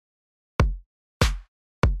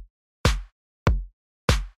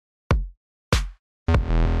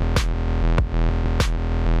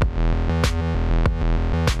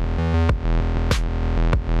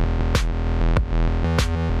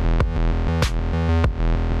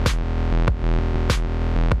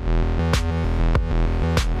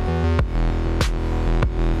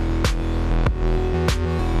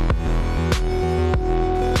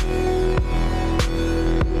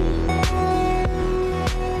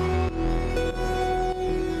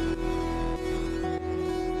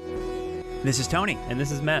This is Tony. And this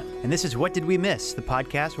is Matt. And this is What Did We Miss, the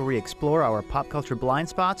podcast where we explore our pop culture blind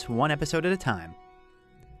spots one episode at a time.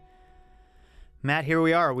 Matt, here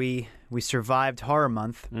we are. We survived Horror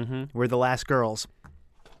Month. Mm-hmm. We're the last girls.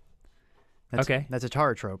 Okay. That's a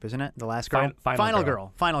horror trope, isn't it? The last girl? Final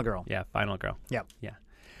girl. Final girl. Yeah, final girl. Yep. Yeah.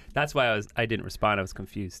 That's why I didn't respond. I was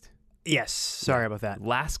confused. Yes. Sorry about that.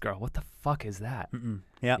 Last girl. What the fuck is that?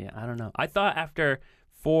 Yep. Yeah, I don't know. I thought after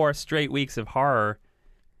 4 straight weeks of horror,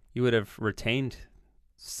 you would have retained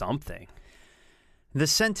something. The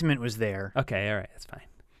sentiment was there. Okay, all right, that's fine.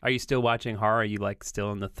 Are you still watching horror? Are you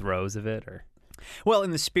still in the throes of it, or? Well,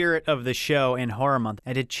 in the spirit of the show and Horror Month,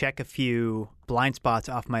 I did check a few blind spots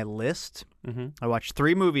off my list. Mm-hmm. I watched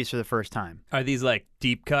 3 movies for the first time. Are these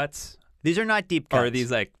deep cuts? These are not deep cuts. Or are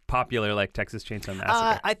these popular Texas Chainsaw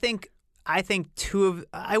Massacre? I think 2 of,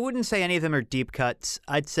 I wouldn't say any of them are deep cuts.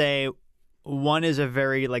 I'd say one is a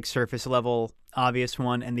very surface level obvious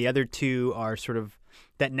one, and the other 2 are sort of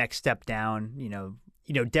that next step down.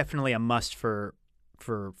 Definitely a must for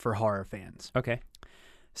horror fans. Okay.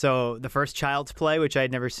 So the first, Child's Play, which I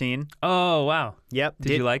had never seen. Oh wow. Yep.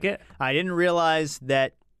 Did you like it? I didn't realize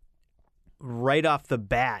that right off the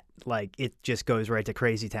bat, it just goes right to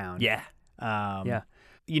Crazy Town. Yeah. Yeah.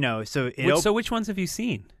 So which ones have you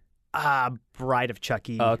seen? Bride of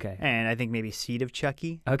Chucky. Oh, okay. And I think maybe Seed of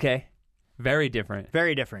Chucky. Okay. Very different.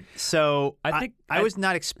 Very different. So I was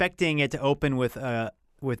not expecting it to open with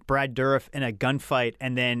Brad Dourif in a gunfight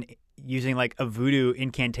and then using a voodoo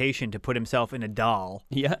incantation to put himself in a doll.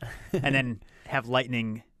 Yeah. And then have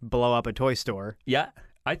lightning blow up a toy store. Yeah.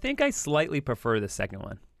 I think I slightly prefer the second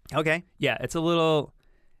one. Okay. Yeah, it's a little,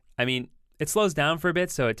 it slows down for a bit,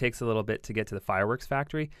 so it takes a little bit to get to the fireworks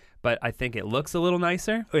factory, but I think it looks a little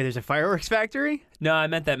nicer. Wait, there's a fireworks factory? No, I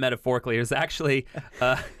meant that metaphorically. There's actually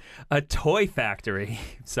a toy factory.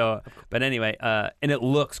 So, but anyway, and it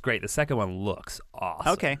looks great. The second one looks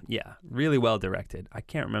awesome. Okay. Yeah, really well directed. I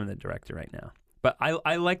can't remember the director right now. But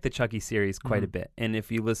I like the Chucky series quite a bit. And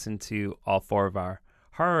if you listen to all 4 of our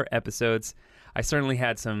horror episodes, I certainly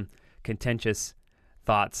had some contentious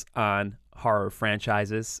thoughts on horror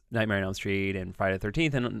franchises, Nightmare on Elm Street and Friday the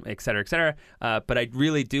 13th, and et cetera, et cetera. But I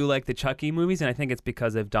really do like the Chucky movies, and I think it's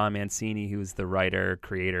because of Don Mancini, who's the writer,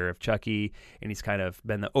 creator of Chucky, and he's kind of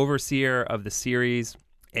been the overseer of the series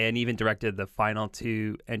and even directed the final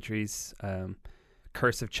 2 entries,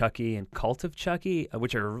 Curse of Chucky and Cult of Chucky,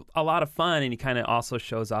 which are a lot of fun, and he kind of also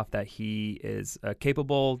shows off that he is a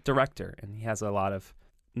capable director, and he has a lot of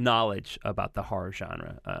knowledge about the horror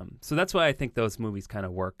genre. So that's why I think those movies kind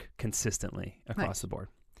of work consistently across the board.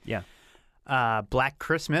 Yeah. Black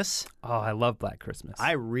Christmas. Oh, I love Black Christmas.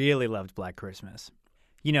 I really loved Black Christmas.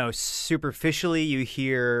 Superficially, you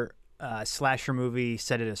hear a slasher movie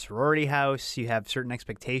set at a sorority house. You have certain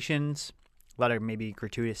expectations, a lot of maybe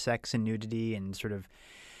gratuitous sex and nudity and sort of,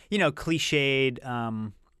 cliched,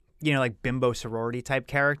 bimbo sorority type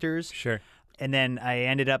characters. Sure. And then I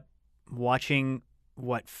ended up watching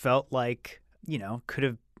what felt like, could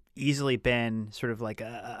have easily been sort of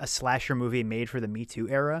a slasher movie made for the Me Too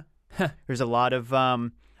era. There's a lot of, a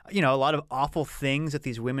lot of awful things that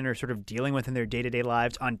these women are sort of dealing with in their day-to-day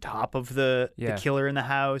lives on top of the killer in the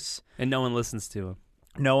house. And no one listens to them.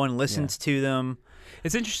 No one listens to them.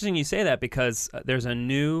 It's interesting you say that because there's a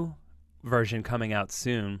new version coming out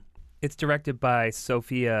soon. It's directed by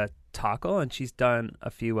Sophia Tockel, and she's done a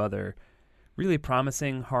few other really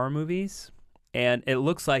promising horror movies. And it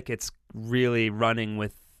looks like it's really running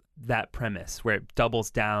with that premise where it doubles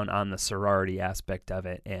down on the sorority aspect of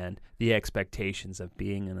it and the expectations of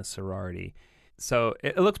being in a sorority. So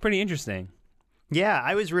it looks pretty interesting. Yeah,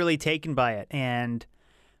 I was really taken by it. And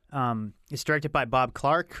it's directed by Bob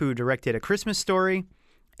Clark, who directed A Christmas Story.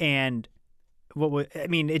 And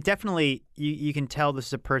it definitely, you can tell this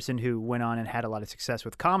is a person who went on and had a lot of success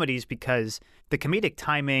with comedies because the comedic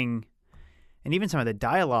timing and even some of the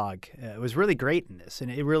dialogue was really great in this.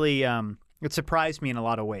 And it really, it surprised me in a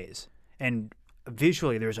lot of ways. And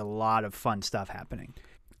visually, there's a lot of fun stuff happening.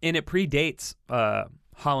 And it predates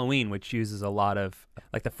Halloween, which uses a lot of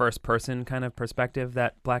the first person kind of perspective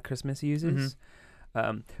that Black Christmas uses.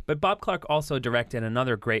 But Bob Clark also directed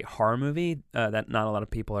another great horror movie that not a lot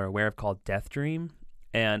of people are aware of called Death Dream.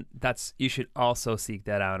 And you should also seek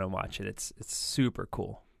that out and watch it. It's super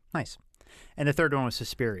cool. Nice. And the third one was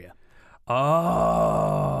Suspiria.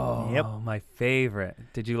 Oh, yep. My favorite.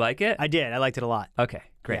 Did you like it? I did. I liked it a lot. Okay,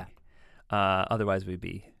 great. Yeah. Otherwise, we'd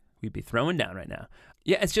be throwing down right now.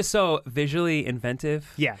 Yeah, it's just so visually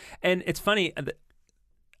inventive. Yeah, and it's funny.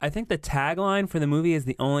 I think the tagline for the movie is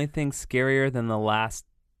the only thing scarier than the last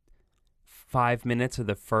 5 minutes or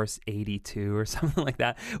the first 82 or something like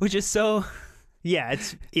that, which is so Yeah,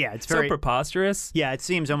 it's So very preposterous. yeah. It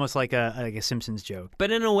seems almost like a Simpsons joke.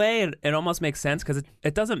 But in a way, it almost makes sense because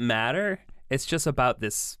it doesn't matter. It's just about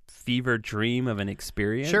this fever dream of an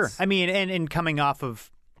experience. Sure. I mean, and coming off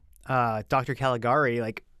of Dr. Caligari,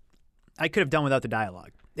 like I could have done without the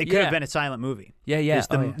dialogue. It could Yeah. have been a silent movie. Yeah. Just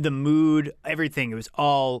the mood, everything. It was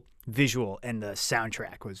all visual, and the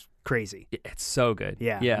soundtrack was crazy. It's so good.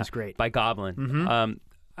 Yeah, it was great. By Goblin. Mhm.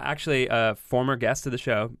 Actually, a former guest of the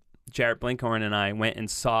show, Jarrett Blinkhorn, and I went and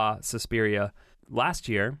saw Suspiria last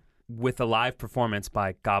year with a live performance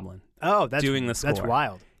by Goblin. Oh, that's Doing the That's score.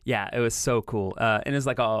 wild. Yeah, it was so cool. And it was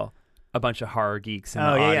like a bunch of horror geeks in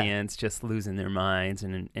Oh, the yeah, yeah. audience just losing their minds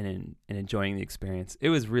and enjoying the experience. It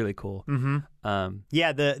was really cool. Mm-hmm.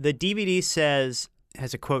 Yeah, the DVD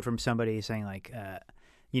has a quote from somebody saying like,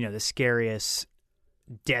 the scariest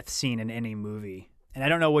death scene in any movie. And I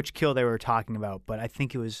don't know which kill they were talking about, but I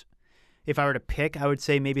think it was, if I were to pick, I would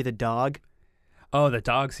say maybe the dog. Oh, the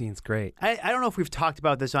dog scene's great. I don't know if we've talked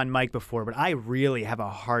about this on mic before, but I really have a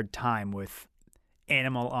hard time with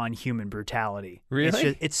animal on human brutality.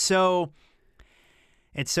 Really? It's so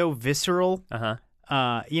visceral. Uh-huh.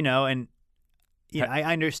 And I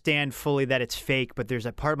understand fully that it's fake, but there's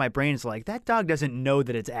a part of my brain is like, that dog doesn't know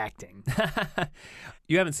that it's acting.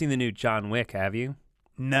 You haven't seen the new John Wick, have you?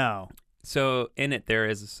 No. So in it, there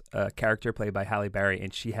is a character played by Halle Berry,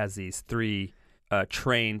 and she has these 3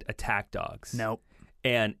 trained attack dogs. Nope.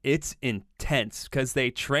 And it's intense because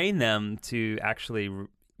they train them to actually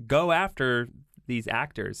go after these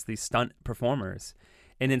actors, these stunt performers.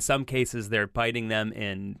 And in some cases, they're biting them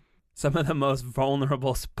in some of the most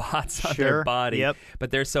vulnerable spots on their body. Yep.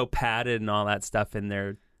 But they're so padded and all that stuff, and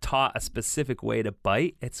they're taught a specific way to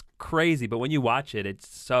bite. It's crazy. But when you watch it, it's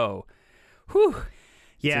so, whew.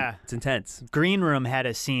 Yeah. It's intense. Green Room had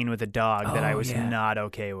a scene with a dog that I Oh, was yeah. not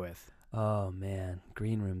okay with. Oh, man.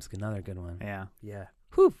 Green Room's another good one. Yeah. Yeah.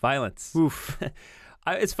 Whew, violence. Oof.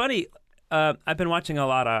 It's funny. I've been watching a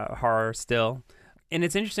lot of horror still, and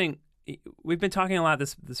it's interesting. We've been talking a lot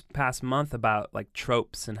this past month about like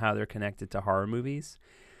tropes and how they're connected to horror movies.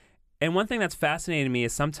 And one thing that's fascinating to me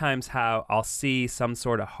is sometimes how I'll see some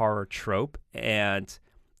sort of horror trope and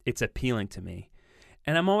it's appealing to me.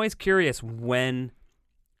 And I'm always curious where's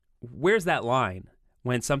that line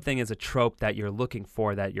when something is a trope that you're looking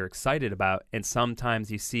for, that you're excited about, and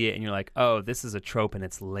sometimes you see it and you're like, oh, this is a trope and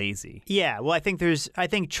it's lazy. Yeah. Well, I think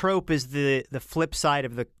trope is the flip side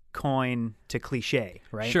of the coin to cliche,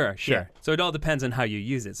 right? Sure. Yeah. So it all depends on how you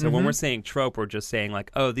use it. So when we're saying trope, we're just saying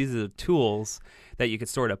like, oh, these are the tools that you could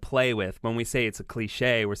sort of play with. When we say it's a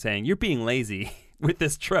cliche, we're saying you're being lazy with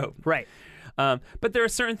this trope. Right. But there are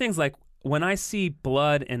certain things like when I see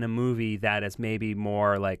blood in a movie that is maybe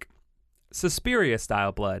more like Suspiria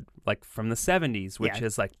style blood, like from the 70s, which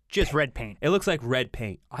is like just red paint. It looks like red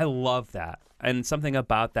paint. I love that. And something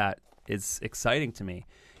about that is exciting to me.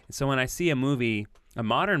 And so when I see a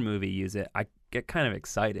modern movie use it, I get kind of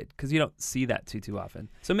excited because you don't see that too often.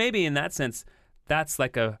 So maybe in that sense, that's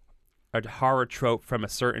like a horror trope from a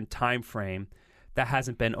certain time frame that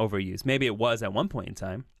hasn't been overused. Maybe it was at one point in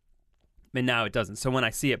time, and now it doesn't. So when I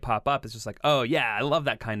see it pop up, it's just like, oh yeah, I love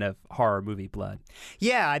that kind of horror movie blood.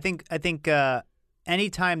 Yeah, I think any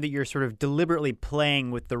time that you're sort of deliberately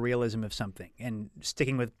playing with the realism of something and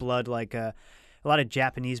sticking with blood, like a lot of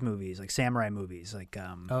Japanese movies, like samurai movies, like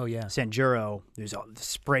Oh yeah, Sanjuro, there's all the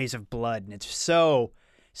sprays of blood, and it's so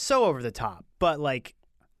over the top, but like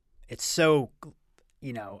it's so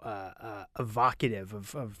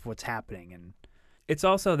evocative of what's happening. And it's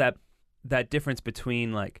also that difference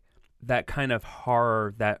between like that kind of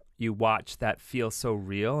horror that you watch that feels so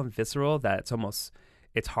real and visceral that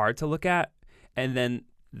it's hard to look at, and then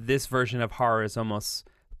this version of horror is almost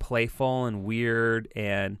playful and weird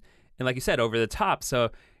and like you said, over the top. So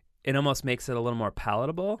it almost makes it a little more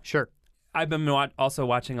palatable. Sure. I've been also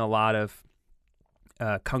watching a lot of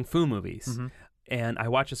kung fu movies, and I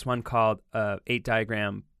watched this one called 8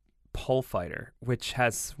 Diagram Pole Fighter, which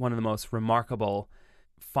has one of the most remarkable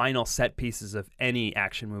final set pieces of any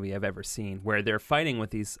action movie I've ever seen, where they're fighting with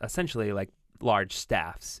these essentially like large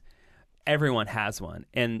staffs. Everyone has one,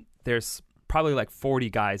 and there's probably like 40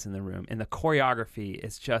 guys in the room, and the choreography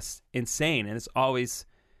is just insane, and it's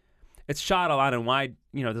shot a lot in wide,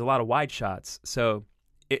 there's a lot of wide shots, so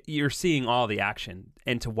you're seeing all the action,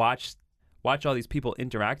 and to watch all these people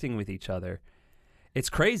interacting with each other, it's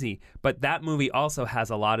crazy. But that movie also has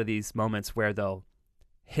a lot of these moments where they'll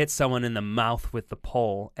hit someone in the mouth with the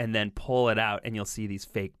pole and then pull it out, and you'll see these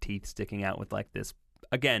fake teeth sticking out with like this,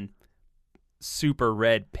 again, super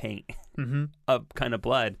red paint of kind of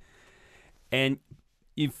blood. And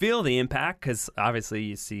you feel the impact because obviously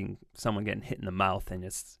you see someone getting hit in the mouth and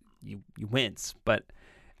you wince, but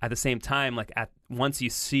at the same time, like once you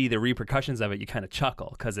see the repercussions of it, you kind of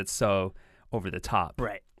chuckle because it's so over the top.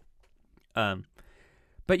 Right.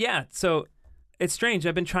 But yeah, so it's strange.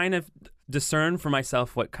 I've been trying to discern for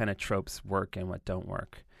myself what kind of tropes work and what don't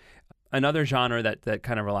work. Another genre that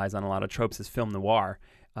kind of relies on a lot of tropes is film noir.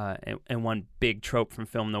 And one big trope from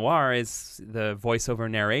film noir is the voiceover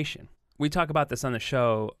narration. We talk about this on the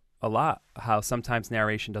show a lot, how sometimes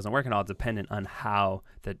narration doesn't work and all dependent on how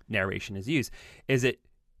the narration is used. Is it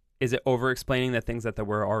over-explaining the things that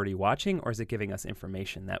we're already watching, or is it giving us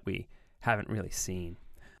information that we haven't really seen?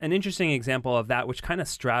 An interesting example of that, which kind of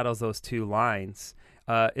straddles those two lines,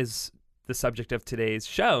 is the subject of today's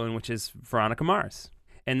show, and which is Veronica Mars.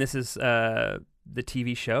 And this is the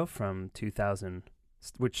TV show from 2000,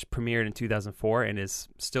 which premiered in 2004 and is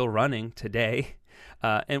still running today.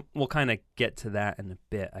 And we'll kind of get to that in a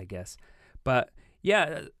bit, I guess. But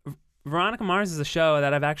yeah, Veronica Mars is a show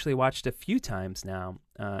that I've actually watched a few times now,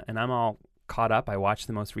 and I'm all caught up. I watched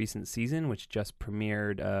the most recent season, which just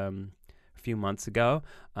premiered a few months ago.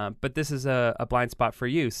 But this is a blind spot for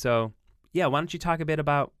you. So yeah, why don't you talk a bit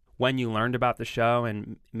about when you learned about the show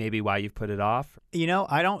and maybe why you've put it off?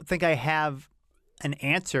 I don't think I have an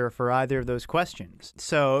answer for either of those questions.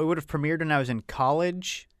 So it would have premiered when I was in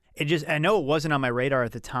college. I know it wasn't on my radar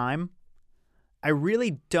at the time. I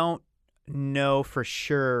really don't know for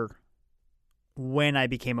sure when I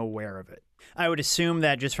became aware of it. I would assume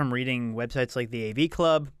that just from reading websites like the AV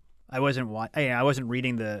Club, I wasn't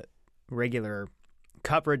reading the regular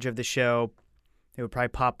coverage of the show. It would probably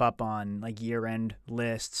pop up on like year-end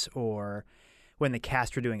lists or when the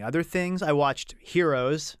cast were doing other things. I watched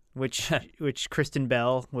Heroes, which Kristen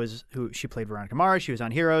Bell who she played Veronica Mars. She was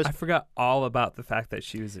on Heroes. I forgot all about the fact that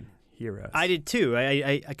she was in Heroes. I did too.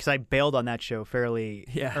 Because I bailed on that show fairly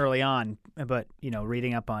early on. But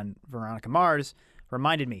reading up on Veronica Mars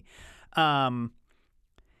reminded me. And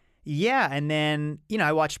then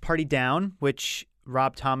I watched Party Down, which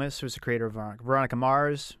Rob Thomas was the creator of Veronica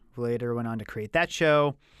Mars. Later went on to create that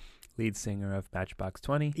show. Lead singer of Matchbox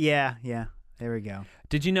 20. Yeah. There we go.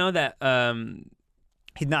 Did you know that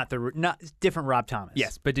he's not different Rob Thomas?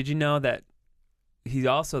 Yes, but did you know that he's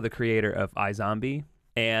also the creator of iZombie,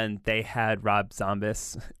 and they had Rob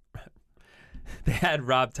Thomas.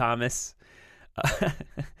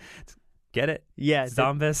 Get it? Yeah,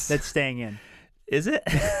 Zombis. That's staying in. Is it?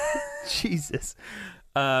 Jesus.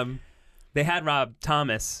 They had Rob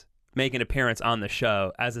Thomas make an appearance on the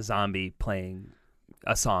show as a zombie playing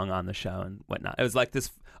a song on the show and whatnot. It was like this,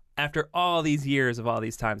 after all these years of all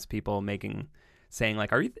these times people saying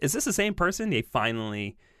like, is this the same person? They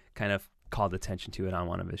finally kind of called attention to it on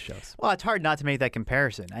one of his shows. Well, it's hard not to make that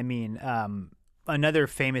comparison. I mean, another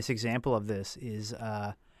famous example of this is,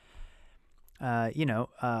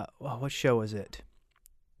 what show was it?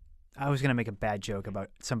 I was going to make a bad joke about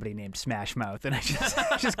somebody named Smash Mouth, and I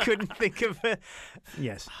just couldn't think of it.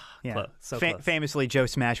 Yes. Yeah. Close. Close. Famously, Joe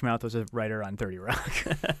Smash Mouth was a writer on 30 Rock.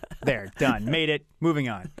 There, done. Made it. Moving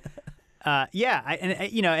on. And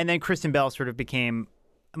then Kristen Bell sort of became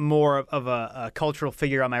more of a cultural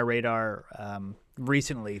figure on my radar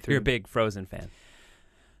recently. You're a big Frozen fan.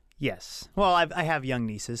 Yes. Well, I have young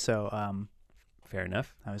nieces, so... Fair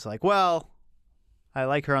enough. I was like, well, I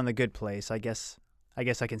like her on The Good Place. I guess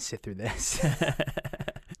I can sit through this.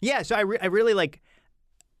 Yeah, so I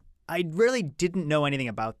really didn't know anything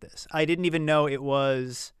about this. I didn't even know it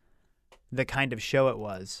was the kind of show it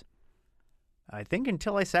was, I think,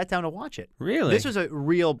 until I sat down to watch it. Really? This was a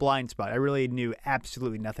real blind spot. I really knew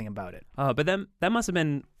absolutely nothing about it. Oh, but then that must have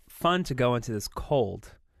been fun to go into this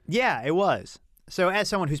cold. Yeah, it was. So as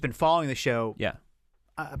someone who's been following the show, yeah,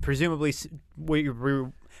 presumably, were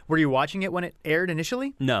you watching it when it aired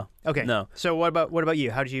initially? No. Okay. No. So what about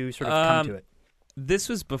you? How did you sort of come to it? This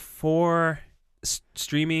was before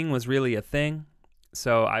streaming was really a thing.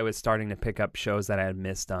 So I was starting to pick up shows that I had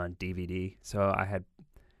missed on DVD. So I had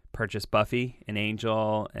purchased Buffy and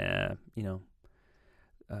Angel,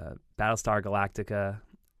 Battlestar Galactica.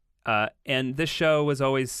 And this show was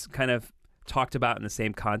always kind of talked about in the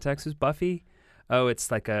same context as Buffy. Oh,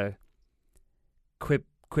 it's like a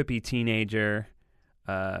quippy teenager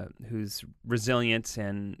who's resilient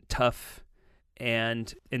and tough.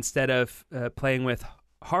 And instead of playing with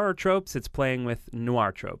horror tropes, it's playing with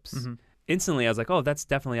noir tropes. Mm-hmm. Instantly, I was like, oh, that's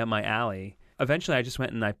definitely up my alley. Eventually, I just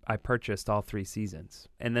went and I purchased all 3 seasons.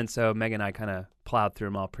 And then so Meg and I kind of plowed through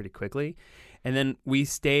them all pretty quickly. And then we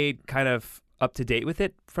stayed kind of up to date with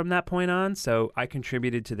it from that point on. So I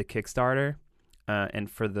contributed to the Kickstarter.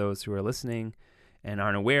 And for those who are listening and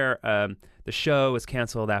aren't aware, the show was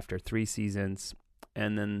canceled after 3 seasons.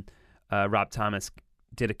 And then Rob Thomas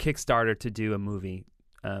did a Kickstarter to do a movie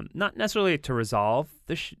not necessarily to resolve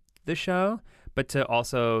the show, but to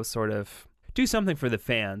also sort of do something for the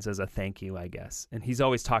fans as a thank you, I guess. And he's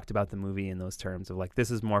always talked about the movie in those terms of like,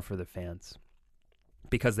 this is more for the fans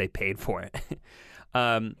because they paid for it.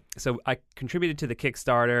 So I contributed to the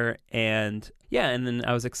Kickstarter, and then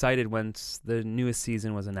I was excited once the newest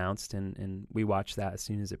season was announced, and we watched that as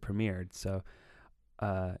soon as it premiered. So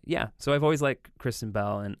so I've always liked Kristen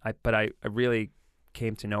Bell, but I really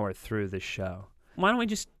came to know her through this show. Why don't we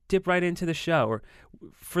just dip right into the show? Or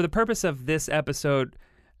for the purpose of this episode,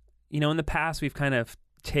 in the past we've kind of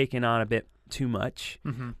taken on a bit too much.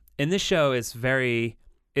 Mm-hmm. And this show is it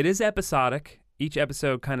is episodic. Each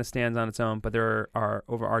episode kind of stands on its own, but there are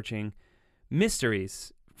overarching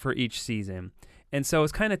mysteries for each season. And so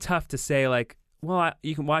it's kind of tough to say, like, well,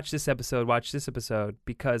 you can watch this episode,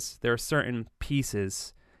 because there are certain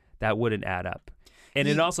pieces that wouldn't add up. And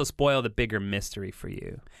it also spoiled the bigger mystery for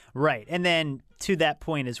you. Right. And then to that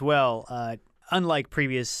point as well, unlike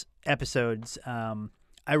previous episodes,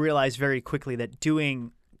 I realized very quickly that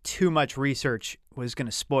doing too much research was going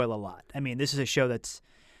to spoil a lot. I mean, this is a show that's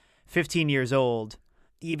 15 years old.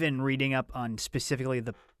 Even reading up on specifically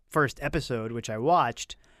the first episode, which I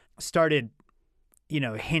watched, started,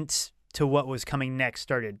 hints to what was coming next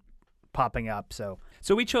started popping up. So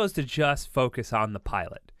we chose to just focus on the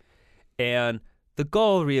pilot. And the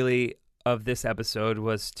goal really of this episode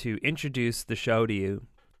was to introduce the show to you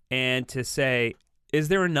and to say, is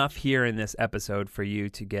there enough here in this episode for you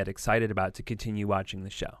to get excited about to continue watching the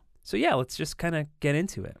show? So let's just kind of get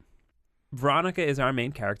into it. Veronica is our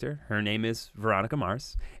main character. Her name is Veronica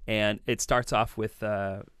Mars, and it starts off with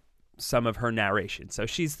some of her narration. So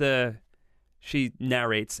she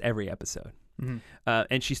narrates every episode. Mm-hmm.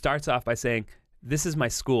 And she starts off by saying, "This is my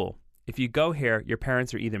school. If you go here, your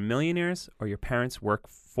parents are either millionaires or your parents work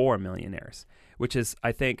for millionaires," which is,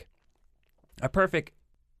 I think, a perfect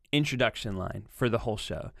introduction line for the whole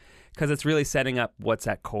show, because it's really setting up what's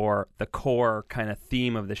at the core kind of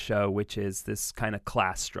theme of the show, which is this kind of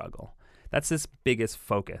class struggle. That's this biggest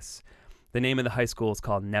focus. The name of the high school is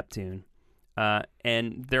called Neptune.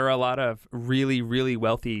 And there are a lot of really, really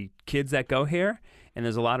wealthy kids that go here, and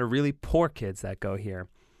there's a lot of really poor kids that go here.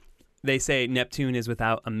 They say Neptune is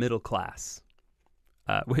without a middle class,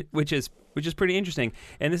 which is pretty interesting.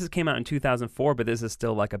 And this came out in 2004, but this is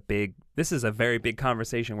still this is a very big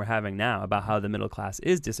conversation we're having now about how the middle class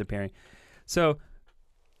is disappearing. So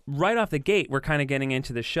right off the gate, we're kind of getting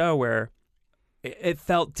into the show where it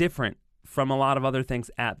felt different from a lot of other things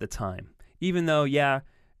at the time, even though,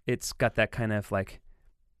 it's got that kind of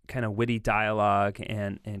witty dialogue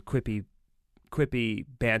and quippy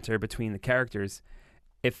banter between the characters.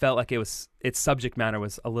 It felt like its subject matter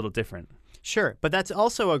was a little different. Sure, but that's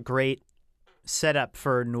also a great setup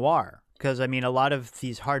for noir, because I mean, a lot of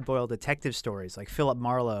these hard-boiled detective stories, like Philip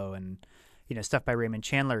Marlowe and stuff by Raymond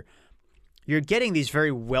Chandler, you're getting these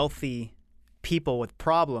very wealthy people with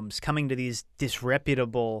problems coming to these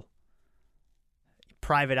disreputable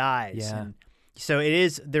private eyes. Yeah. And so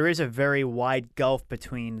there is a very wide gulf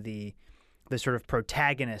between the sort of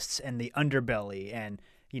protagonists and the underbelly, and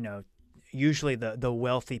usually the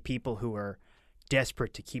wealthy people who are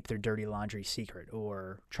desperate to keep their dirty laundry secret,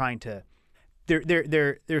 or trying to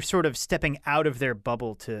they're sort of stepping out of their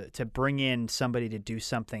bubble to bring in somebody to do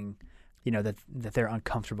something that they're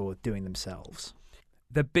uncomfortable with doing themselves.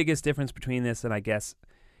 The biggest difference between this and I guess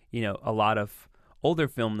a lot of older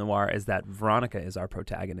film noir is that Veronica is our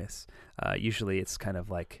protagonist. Usually it's kind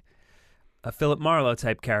of like a Philip Marlowe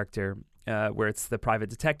type character, where it's the private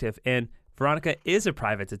detective, and Veronica is a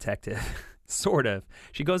private detective. Sort of.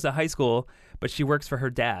 She goes to high school, but she works for her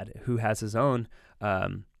dad, who has his own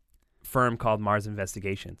firm called Mars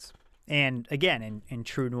Investigations. And again, in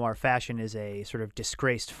true noir fashion, is a sort of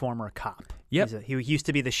disgraced former cop. Yep. He used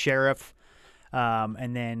to be the sheriff,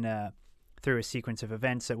 and then through a sequence of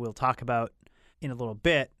events that we'll talk about in a little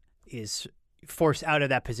bit, is forced out of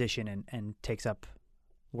that position and takes up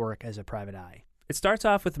work as a private eye. It starts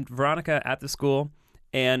off with Veronica at the school,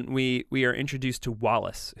 and we are introduced to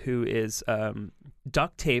Wallace, who is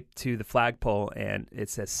duct taped to the flagpole, and it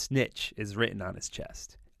says "snitch" is written on his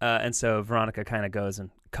chest. And so Veronica kind of goes and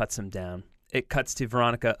cuts him down. It cuts to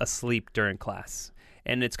Veronica asleep during class,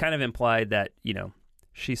 and it's kind of implied that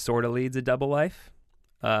she sort of leads a double life,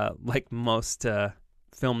 like most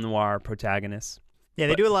film noir protagonists. Yeah,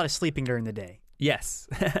 they do a lot of sleeping during the day. Yes.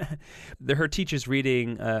 Her teacher's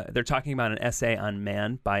reading, they're talking about an essay on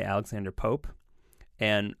Man by Alexander Pope,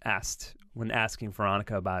 and when asking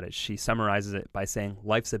Veronica about it, she summarizes it by saying,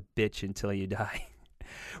 "Life's a bitch until you die,"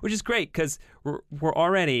 which is great, because we're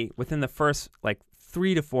already, within the first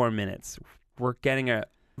 3 to 4 minutes, we're getting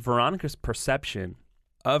Veronica's perception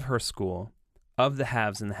of her school, of the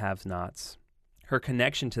haves and the have-nots, her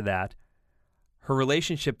connection to that, her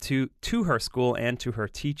relationship to her school and to her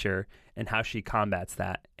teacher, and how she combats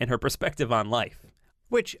that, and her perspective on life.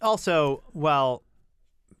 Which also, while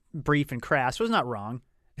brief and crass, was not wrong.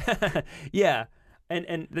 Yeah.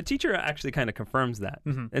 And the teacher actually kind of confirms that.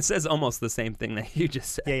 Mm-hmm. It says almost the same thing that you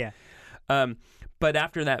just said. Yeah. But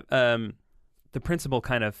after that, the principal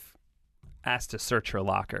kind of asked to search her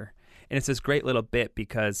locker. And it's this great little bit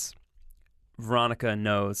because Veronica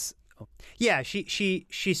knows. Yeah, she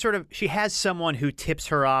has someone who tips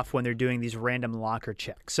her off when they're doing these random locker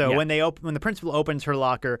checks. So when the principal opens her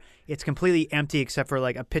locker, it's completely empty except for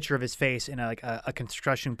like a picture of his face and a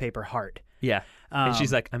construction paper heart. Yeah. And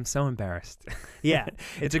she's like, I'm so embarrassed. Yeah.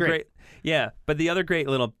 It's a great. Yeah. But the other great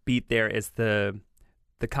little beat there is the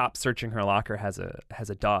cop searching her locker has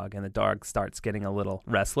a dog, and the dog starts getting a little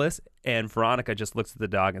restless, and Veronica just looks at the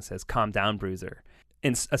dog and says, "Calm down, Bruiser."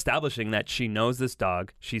 In establishing that she knows this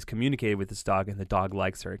dog, she's communicated with this dog, and the dog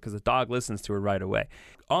likes her because the dog listens to her right away.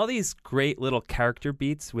 All these great little character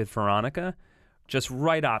beats with Veronica just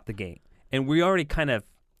right off the gate. And we already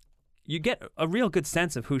you get a real good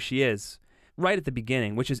sense of who she is right at the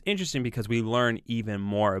beginning, which is interesting because we learn even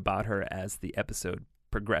more about her as the episode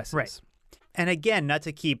progresses. Right. And again, not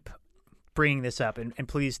to keep bringing this up, and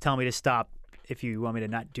please tell me to stop if you want me to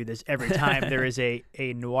not do this every time there is a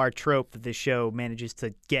noir trope that this show manages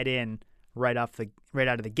to get in right out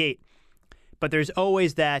of the gate. But there's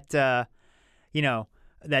always that that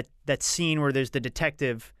scene where there's the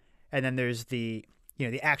detective and then there's the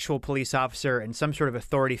actual police officer and some sort of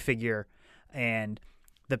authority figure, and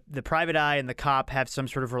the private eye and the cop have some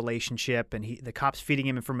sort of relationship, and the cop's feeding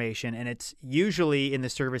him information, and it's usually in the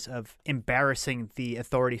service of embarrassing the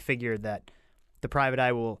authority figure that the private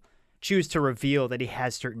eye will choose to reveal that he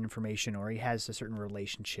has certain information or he has a certain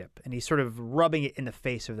relationship, and he's sort of rubbing it in the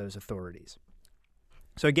face of those authorities.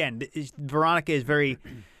 So again, Veronica is very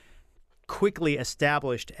quickly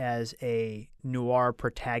established as a noir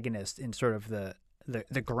protagonist in sort of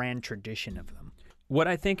the grand tradition of them. What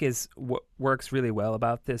I think is what works really well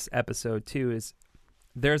about this episode too is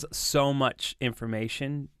there's so much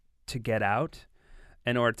information to get out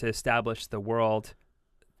in order to establish the world,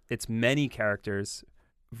 its many characters,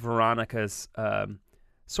 Veronica's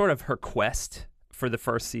sort of her quest for the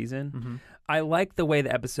first season. Mm-hmm. I like the way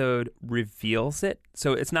the episode reveals it.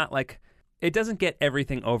 So it's not like it doesn't get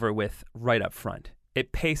everything over with right up front.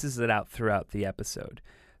 It paces it out throughout the episode.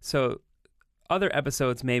 So other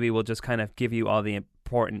episodes maybe will just kind of give you all the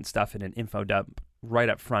important stuff in an info dump right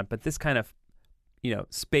up front, but this kind of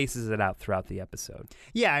spaces it out throughout the episode.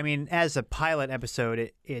 Yeah, I mean, as a pilot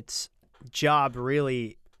episode, its job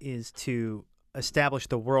really is to establish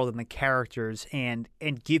the world and the characters and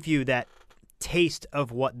give you that taste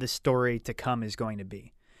of what the story to come is going to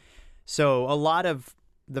be. So a lot of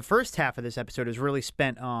the first half of this episode is really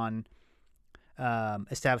spent on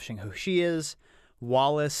establishing who she is,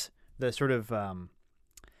 Wallace, the sort of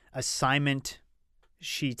assignment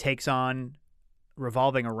she takes on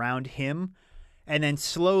revolving around him, and then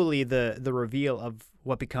slowly the reveal of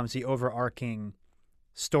what becomes the overarching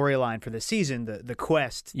storyline for the season, the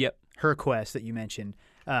quest, her quest that you mentioned,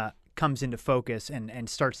 comes into focus and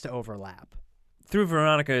starts to overlap. Through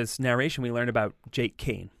Veronica's narration, we learned about Jake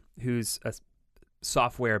Kane, who's a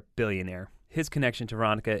software billionaire. His connection to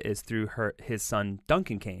Veronica is through his son,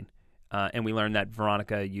 Duncan Kane. And we learned that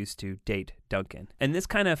Veronica used to date Duncan. And this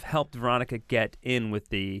kind of helped Veronica get in with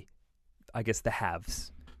the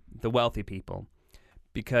haves, the wealthy people.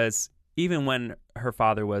 Because even when her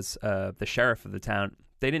father was the sheriff of the town,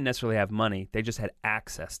 they didn't necessarily have money. They just had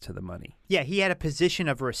access to the money. Yeah, he had a position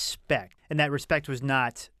of respect. And that respect was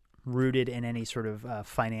not rooted in any sort of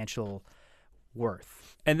financial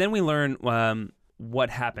worth. And then we learn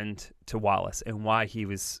what happened to Wallace and why he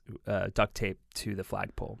was duct taped to the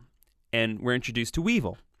flagpole. And we're introduced to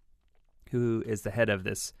Weevil, who is the head of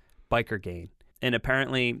this biker gang. And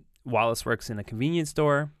apparently Wallace works in a convenience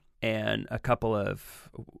store, and a couple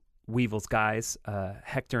of Weevil's guys,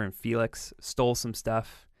 Hector and Felix, stole some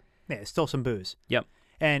stuff. Yeah, stole some booze. Yep.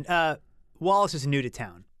 And Wallace is new to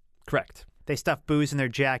town. Correct. They stuff booze in their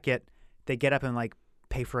jacket. They get up and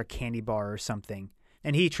pay for a candy bar or something.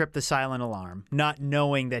 And he tripped the silent alarm, not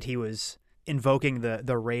knowing that he was invoking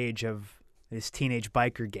the rage of this teenage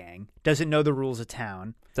biker gang. Doesn't know the rules of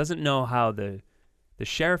town. Doesn't know how the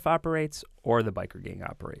sheriff operates or the biker gang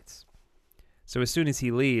operates. So as soon as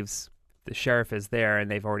he leaves, the sheriff is there, and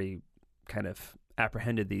they've already kind of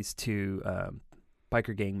apprehended these two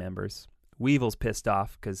biker gang members. Weevil's pissed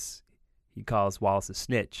off because he calls Wallace a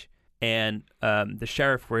snitch. And the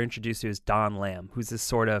sheriff we're introduced to is Don Lamb, who's this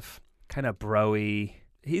sort of kind of bro-y,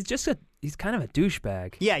 he's kind of a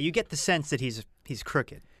douchebag. Yeah, you get the sense that he's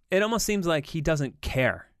crooked. It almost seems like he doesn't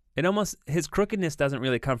care. His crookedness doesn't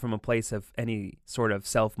really come from a place of any sort of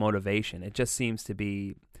self-motivation. It just seems to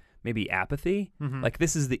be maybe apathy. Mm-hmm. Like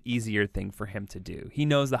this is the easier thing for him to do. He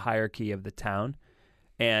knows the hierarchy of the town,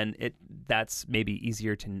 and that's maybe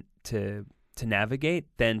easier to navigate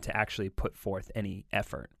than to actually put forth any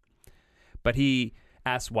effort. But he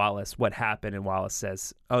asks Wallace what happened, and Wallace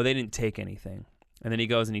says, "Oh, they didn't take anything." And then he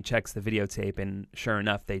goes and he checks the videotape, and sure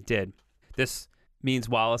enough, they did. This means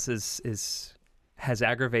Wallace has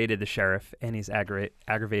aggravated the sheriff, and he's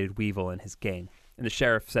aggravated Weevil and his gang. And the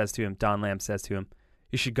sheriff says to him, Don Lamb says to him,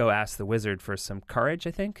 "You should go ask the wizard for some courage,"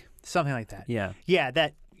 I think. Something like that. Yeah. Yeah,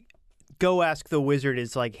 that "go ask the wizard"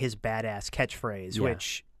 is like his badass catchphrase, Yeah.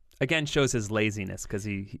 which Again, shows his laziness because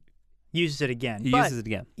he uses it again. uses it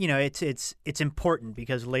again. You know, it's important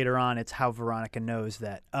because later on it's how Veronica knows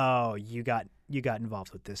that, oh, you got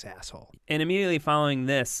involved with this asshole. And immediately following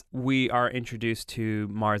this, we are introduced to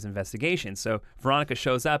Mars investigation. So Veronica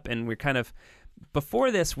shows up, and we're kind of,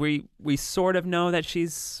 before this, we sort of know that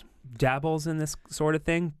she's dabbles in this sort of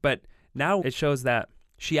thing, but now it shows that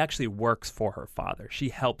she actually works for her father. She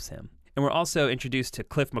helps him. And we're also introduced to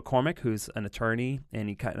Cliff McCormick, who's an attorney, and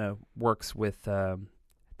he kind of works with the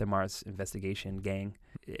Mars investigation gang.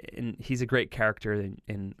 And he's a great character,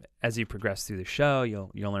 and as you progress through the show,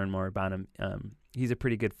 you'll learn more about him. He's a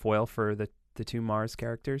pretty good foil for the two Mars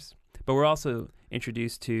characters. But we're also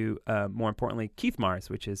introduced to, more importantly, Keith Mars,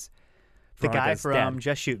 which is The guy Veronica's from dad.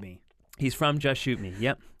 Just Shoot Me. He's from Just Shoot Me,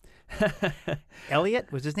 yep.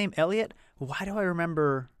 Elliot? Was his name Elliot? Why do I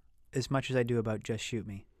remember as much as I do about Just Shoot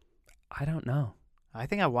Me? I don't know. I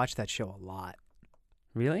think I watched that show a lot.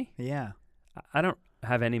 Really? Yeah. I don't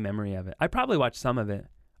have any memory of it. I probably watched some of it.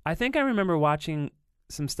 I think I remember watching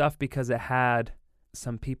some stuff because it had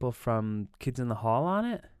some people from Kids in the Hall on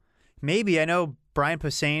it. Maybe. I know Brian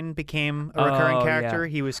Posehn became a recurring character.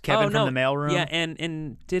 Yeah. He was Kevin from the mailroom. Yeah,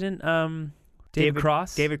 and didn't David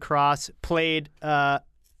Cross? David Cross played and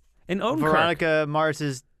Odenkirk. Veronica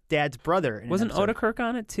Mars's dad's brother. In Wasn't an episode. Odenkirk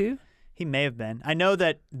on it too? He may have been. I know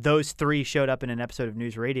that those three showed up in an episode of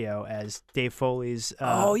News Radio as Dave Foley's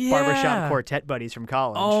barbershop quartet buddies from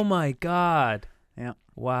college. Oh my God. Yeah.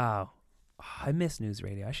 Wow. Oh, I miss News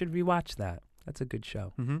Radio. I should rewatch that. That's a good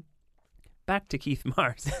show. Mm-hmm. Back to Keith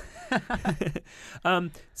Mars.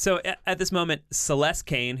 So at this moment, Celeste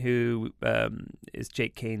Kane, who is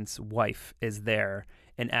Jake Kane's wife, is there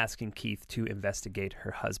and asking Keith to investigate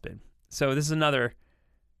her husband. So this is another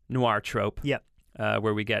noir trope. Yep.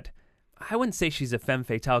 Where we get, I wouldn't say she's a femme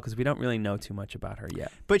fatale because we don't really know too much about her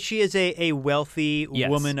yet. But she is a wealthy Yes.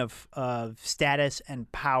 woman of status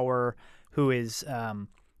and power who is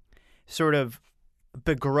sort of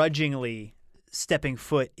begrudgingly stepping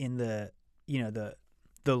foot in the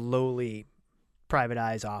lowly private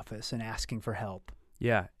eye's office and asking for help.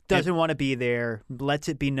 Yeah. Doesn't want to be there, lets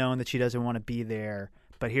it be known that she doesn't want to be there.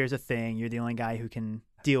 But here's the thing, you're the only guy who can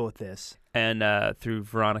deal with this. And through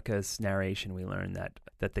Veronica's narration, we learn that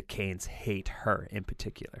the Kanes hate her in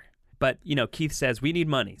particular. But, Keith says, we need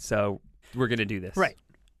money, so we're going to do this. Right.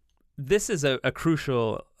 This is a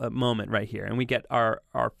crucial moment right here, and we get our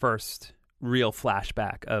first real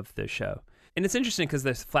flashback of the show. And it's interesting because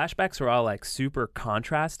the flashbacks are all like super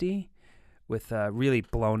contrasty with really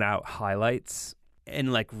blown out highlights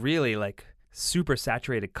and like really like super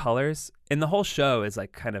saturated colors. And the whole show is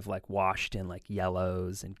like kind of like washed in like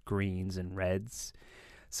yellows and greens and reds.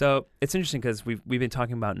 So it's interesting because we've been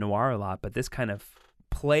talking about noir a lot, but this kind of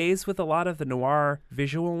plays with a lot of the noir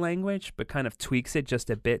visual language, but kind of tweaks it just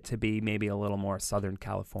a bit to be maybe a little more Southern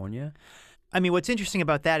California. I mean, what's interesting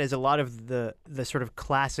about that is a lot of the sort of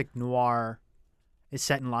classic noir is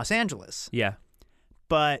set in Los Angeles. Yeah.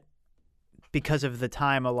 But because of the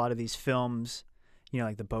time, a lot of these films,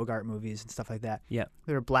 like the Bogart movies and stuff like that, Yeah.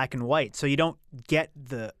 they're black and white. So you don't get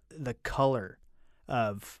the color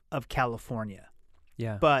of California.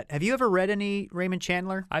 Yeah. But have you ever read any Raymond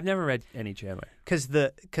Chandler? I've never read any Chandler. Because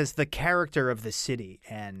the character of the city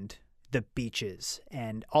and the beaches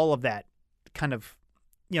and all of that kind of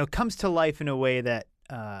comes to life in a way that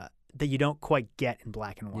that you don't quite get in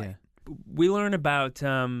black and white. Yeah. We learn about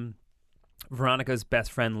Veronica's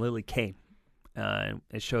best friend, Lily Kane.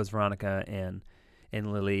 It shows Veronica and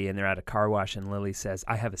Lily, and they're at a car wash, and Lily says,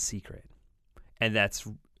 I have a secret. And that's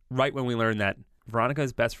right when we learn that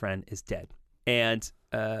Veronica's best friend is dead. And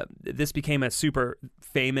this became a super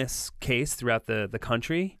famous case throughout the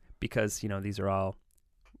country because, these are all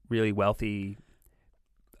really wealthy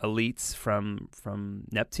elites from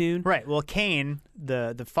Neptune. Right. Well, Kane,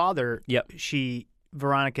 the father, Yep.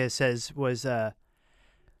 Veronica says was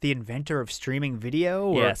the inventor of streaming video.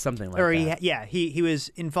 Or, Yeah, something like or that. He was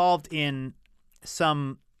involved in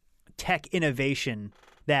some tech innovation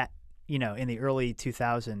that, in the early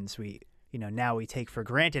 2000s now we take for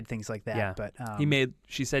granted things like that. Yeah. But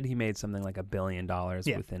She said he made something like $1 billion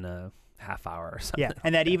Yeah. within a half hour or something. yeah,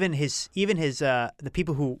 and that even his the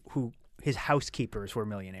people who his housekeepers were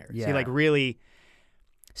millionaires. He Yeah. really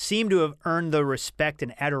seemed to have earned the respect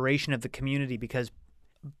and adoration of the community because,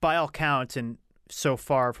 by all counts, and so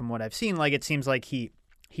far from what I've seen, it seems like he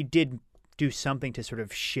did do something to sort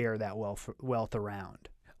of share that wealth around.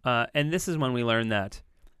 And this is when we learned that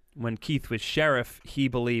when Keith was sheriff, he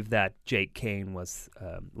believed that Jake Kane was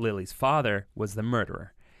Lily's father, was the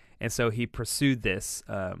murderer. And so he pursued this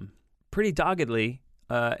pretty doggedly,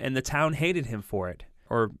 and the town hated him for it,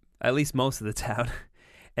 or at least most of the town.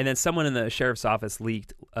 And then someone in the sheriff's office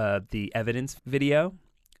leaked the evidence video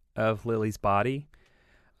of Lily's body.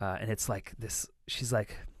 And it's like this, she's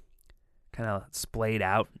like kind of splayed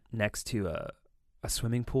out next to a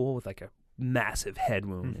swimming pool with like a massive head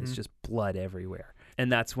wound. Mm-hmm. It's just blood everywhere.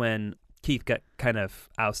 And that's when Keith got kind of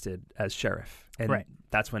ousted as sheriff. And Right.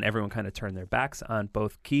 that's when everyone kind of turned their backs on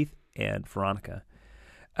both Keith and Veronica.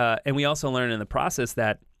 And we also learned in the process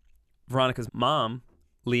that Veronica's mom,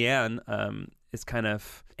 Leanne, is kind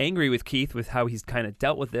of angry with Keith with how he's kind of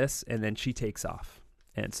dealt with this, and then she takes off.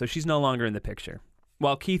 And so she's no longer in the picture.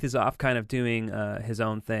 While Keith is off kind of doing his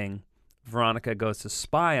own thing, Veronica goes to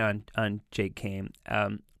spy on Jake Kane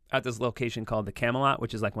at this location called the Camelot,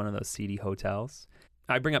 which is like one of those seedy hotels.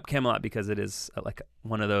 I bring up Camelot because it is like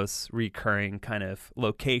one of those recurring kind of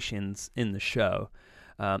locations in the show.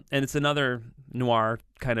 And it's another noir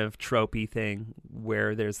kind of tropey thing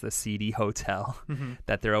where there's the seedy hotel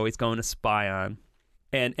that they're always going to spy on.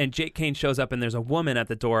 And Jake Kane shows up and there's a woman at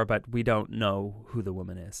the door, but we don't know who the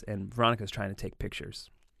woman is. And Veronica's trying to take pictures.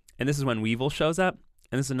 And this is when Weevil shows up.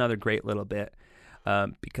 And this is another great little bit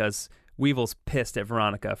because Weevil's pissed at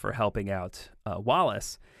Veronica for helping out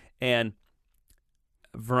Wallace. And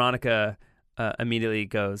Veronica immediately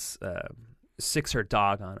goes, sicks her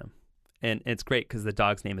dog on him. And it's great because the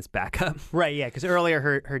dog's name is Backup. Right, yeah, because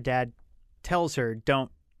earlier her dad tells her,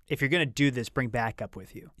 if you're going to do this, bring Backup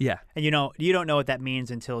with you. Yeah. And you don't know what that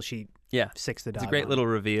means until she sicks the dog. It's a great little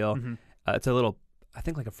reveal. Mm-hmm. It's a little, I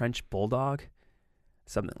think like a French bulldog.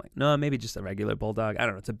 Something like, no, maybe just a regular bulldog. I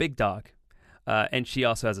don't know. It's a big dog. And she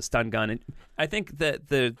also has a stun gun. And I think that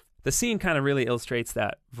the scene kind of really illustrates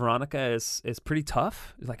that Veronica is pretty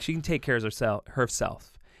tough. Like she can take care of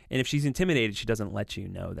herself. And if she's intimidated, she doesn't let you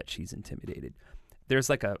know that she's intimidated. There's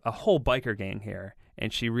like a whole biker gang here,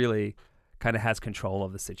 and she really kind of has control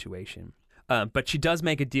of the situation. But she does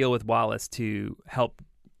make a deal with Wallace to help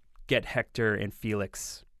get Hector and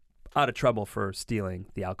Felix out of trouble for stealing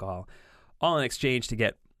the alcohol, all in exchange to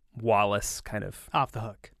get Wallace kind of off the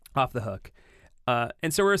hook.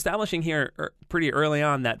 And so we're establishing here pretty early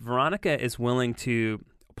on that Veronica is willing to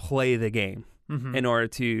play the game in order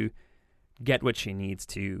to get what she needs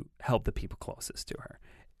to help the people closest to her.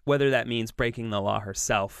 Whether that means breaking the law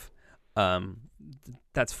herself,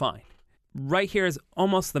 that's fine. Right here is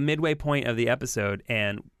almost the midway point of the episode,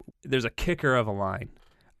 and there's a kicker of a line,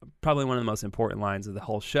 probably one of the most important lines of the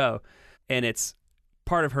whole show, and it's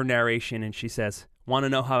part of her narration, and she says, "Want to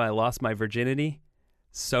know how I lost my virginity?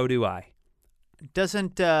 So do I."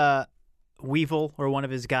 Doesn't Weevil or one of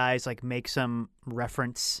his guys make some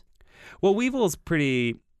reference? Well, Weevil's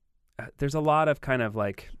pretty... there's a lot of kind of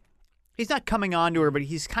like... He's not coming on to her, but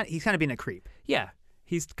he's kind of being a creep. Yeah.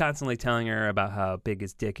 He's constantly telling her about how big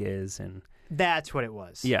his dick is, and... That's what it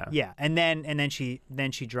was. Yeah. Yeah. And then she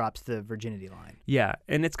drops the virginity line. Yeah.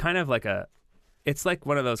 And it's kind of like it's like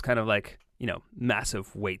one of those kind of like,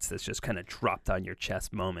 massive weights that's just kind of dropped on your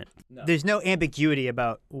chest moment. No. There's no ambiguity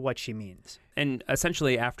about what she means. And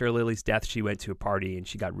essentially after Lily's death, she went to a party and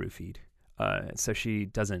she got roofied. So she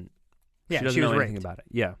doesn't know anything raped. about it.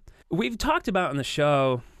 Yeah. We've talked about on the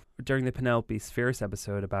show during the Penelope Spheris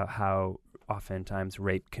episode about how oftentimes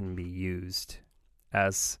rape can be used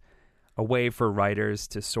as a way for writers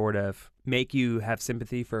to sort of make you have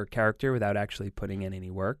sympathy for a character without actually putting in any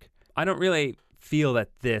work. I don't really feel that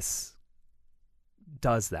this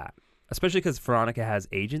does that, especially because Veronica has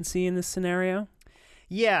agency in this scenario.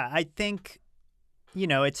 Yeah, I think,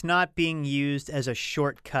 it's not being used as a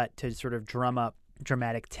shortcut to sort of drum up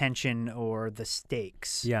dramatic tension or the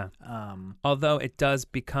stakes. Yeah. Although it does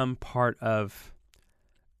become part of,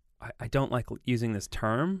 I don't like using this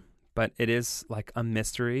term, but it is like a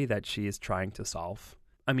mystery that she is trying to solve.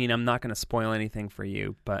 I mean, I'm not going to spoil anything for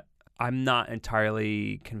you, but I'm not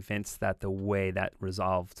entirely convinced that the way that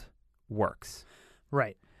resolved works.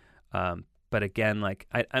 Right. But again,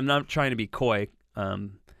 I'm not trying to be coy.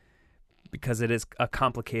 because it is a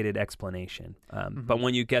complicated explanation. But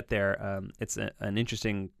when you get there, it's an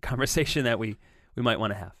interesting conversation that we might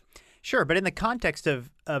want to have. Sure, but in the context of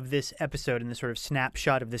this episode and this sort of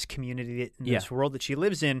snapshot of this community, this world that she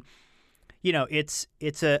lives in, it's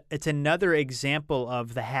another example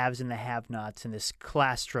of the haves and the have-nots and this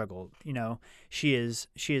class struggle. She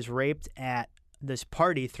is raped at this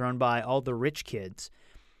party thrown by all the rich kids,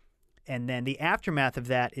 and then the aftermath of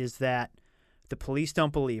that is that the police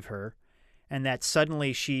don't believe her, and that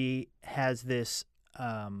suddenly she has this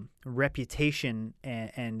reputation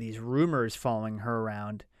and these rumors following her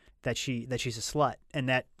around that she's a slut, and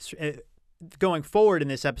that going forward in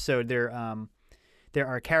this episode, there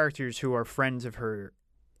are characters who are friends of her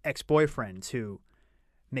ex-boyfriends who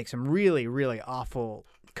make some really, really awful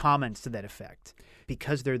comments to that effect.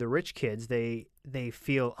 Because they're the rich kids, they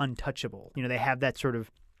feel untouchable. They have that sort of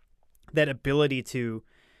that ability to,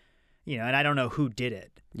 and I don't know who did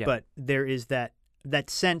it, but there is that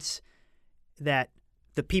sense that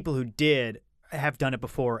the people who did have done it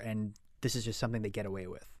before, and this is just something they get away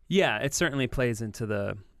with. Yeah, it certainly plays into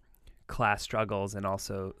the class struggles and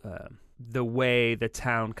also the way the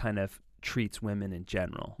town kind of treats women in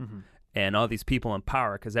general. Mm-hmm. And all these people in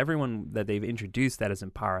power, because everyone that they've introduced that is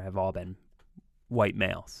in power have all been white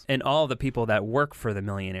males. And all the people that work for the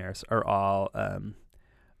millionaires are all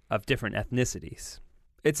of different ethnicities.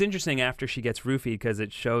 It's interesting after she gets roofied because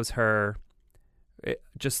it shows her,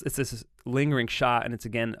 it's this lingering shot, and it's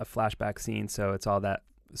again a flashback scene, so it's all that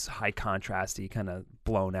high contrasty, kind of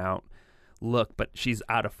blown out look, but she's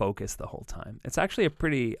out of focus the whole time. It's actually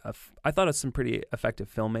I thought it's some pretty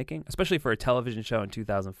effective filmmaking, especially for a television show in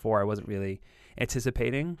 2004. I wasn't really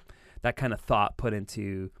anticipating that kind of thought put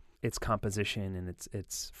into its composition and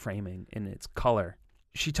its framing and its color.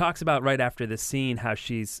 She talks about right after this scene how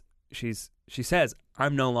she says,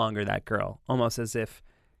 "I'm no longer that girl," almost as if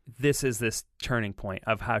this is this turning point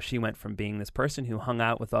of how she went from being this person who hung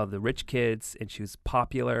out with all the rich kids and she was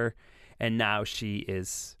popular, and now she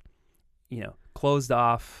is, closed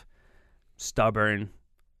off, stubborn,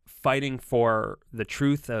 fighting for the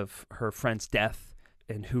truth of her friend's death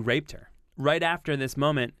and who raped her. Right after this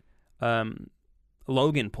moment,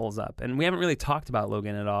 Logan pulls up, and we haven't really talked about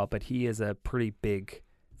Logan at all, but he is a pretty big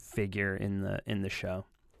figure in the show.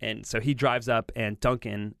 And so he drives up, and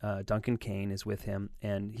Duncan Kane is with him,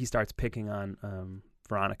 and he starts picking on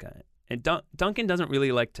Veronica. And Duncan doesn't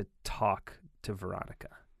really like to talk to Veronica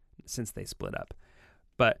since they split up.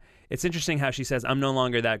 But it's interesting how she says, "I'm no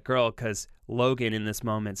longer that girl," because Logan in this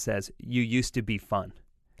moment says, "You used to be fun,"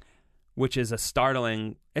 which is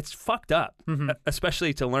it's fucked up, mm-hmm.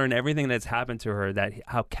 especially to learn everything that's happened to her,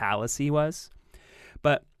 how callous he was.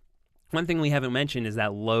 But one thing we haven't mentioned is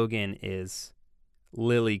that Logan is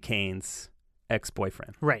Lily Kane's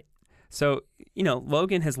ex-boyfriend. Right. So,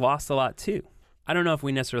 Logan has lost a lot too. I don't know if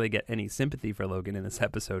we necessarily get any sympathy for Logan in this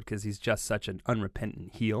episode because he's just such an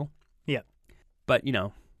unrepentant heel. Yeah. But,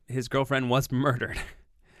 his girlfriend was murdered.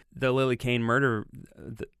 The Lily Kane murder,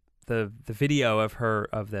 the video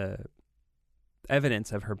of the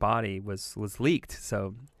evidence of her body was leaked.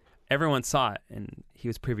 So everyone saw it, and he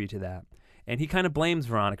was privy to that. And he kind of blames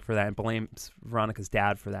Veronica for that and blames Veronica's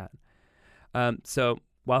dad for that. So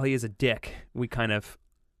while he is a dick, we kind of,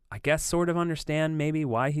 I guess, sort of understand maybe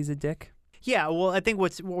why he's a dick. Yeah, well, I think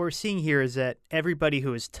what we're seeing here is that everybody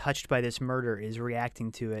who is touched by this murder is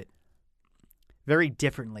reacting to it very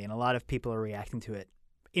differently, and a lot of people are reacting to it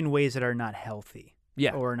in ways that are not healthy,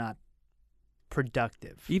 or not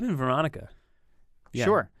productive. Even Veronica. Yeah,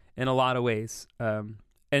 sure. In a lot of ways.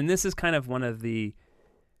 And this is kind of one of the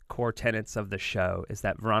core tenets of the show, is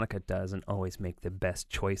that Veronica doesn't always make the best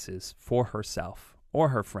choices for herself or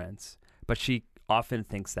her friends, but she often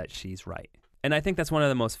thinks that she's right. And I think that's one of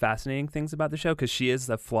the most fascinating things about the show, because she is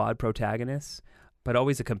a flawed protagonist, but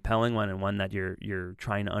always a compelling one, and one that you're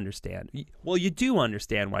trying to understand. Well, you do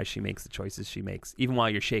understand why she makes the choices she makes, even while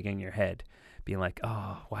you're shaking your head, being like,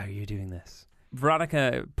 "Oh, why are you doing this?"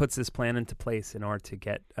 Veronica puts this plan into place in order to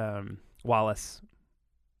get Wallace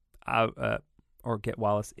out, or get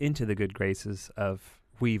Wallace into the good graces of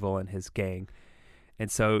Weevil and his gang.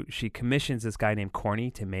 And so she commissions this guy named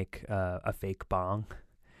Corny to make a fake bong,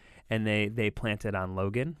 and they plant it on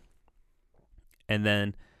Logan. And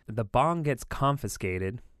then the bong gets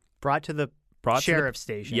confiscated. Brought to the sheriff's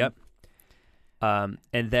station. Yep. And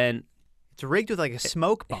then it's rigged with like a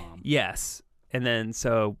smoke bomb. Yes. And then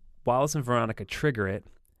so Wallace and Veronica trigger it.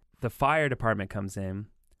 The fire department comes in.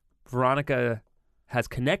 Veronica has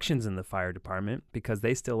connections in the fire department because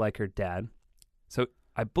they still like her dad. So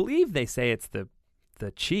I believe they say it's the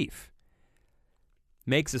chief.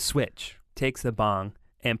 Makes a switch, takes the bong,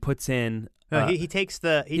 and puts in. He takes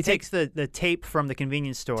the tape from the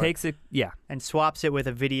convenience store, Takes it, yeah, and swaps it with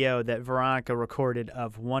a video that Veronica recorded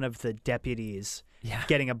of one of the deputies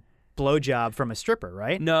getting a blowjob from a stripper,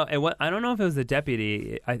 right? No, and I don't know if it was the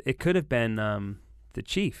deputy. It could have been the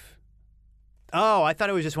chief. Oh, I thought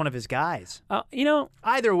it was just one of his guys.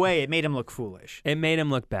 Either way, it made him look foolish. It made him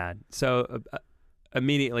look bad. So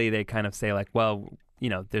immediately they kind of say like, well,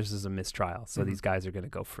 this is a mistrial, so these guys are going to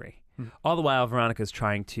go free. All the while, Veronica's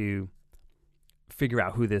trying to figure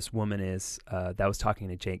out who this woman is that was talking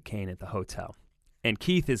to Jake Kane at the hotel. And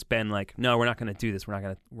Keith has been like, no, we're not going to do this. We're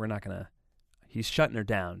not going to. He's shutting her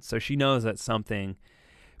down. So she knows that something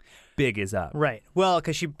big is up. Right. Well,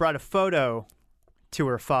 because she brought a photo to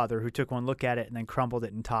her father, who took one look at it and then crumbled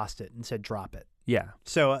it and tossed it and said, drop it. Yeah.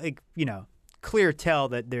 So, clear tell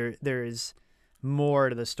that there is more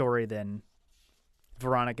to the story than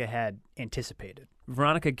Veronica had anticipated.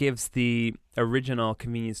 Veronica gives the original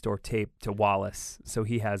convenience store tape to Wallace, so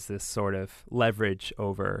he has this sort of leverage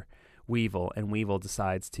over Weevil, and Weevil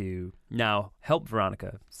decides to now help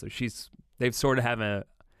Veronica. So they've sort of have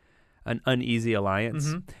an uneasy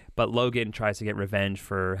alliance, but Logan tries to get revenge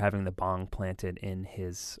for having the bong planted in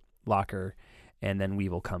his locker, and then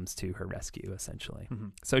Weevil comes to her rescue, essentially.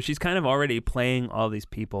 So she's kind of already playing all these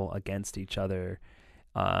people against each other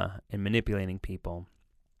and manipulating people.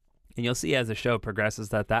 And you'll see as the show progresses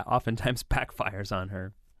that oftentimes backfires on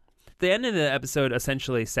her. The end of the episode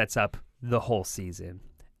essentially sets up the whole season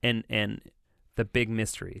and the big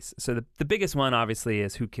mysteries. So the biggest one, obviously,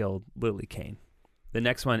 is who killed Lily Kane. The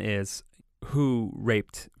next one is who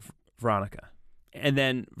raped Veronica. And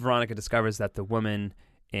then Veronica discovers that the woman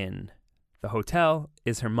in the hotel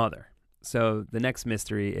is her mother. So the next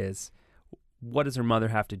mystery is, what does her mother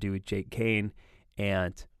have to do with Jake Kane,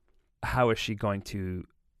 and how is she going to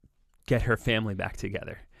get her family back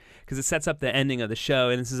together? Because it sets up the ending of the show,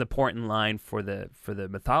 and this is an important line for the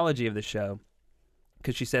mythology of the show,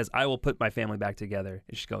 because she says, I will put my family back together.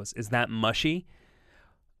 And she goes, is that mushy?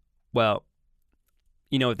 Well,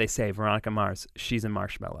 you know what they say, Veronica Mars, she's a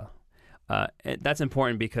marshmallow. And that's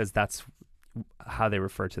important because that's how they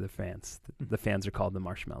refer to the fans. The fans are called the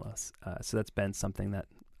marshmallows. So that's been something that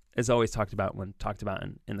is always talked about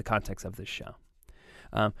in the context of this show.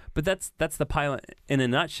 But that's the pilot in a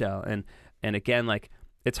nutshell. And again, like,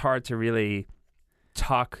 it's hard to really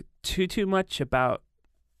talk too much about,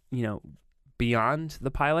 beyond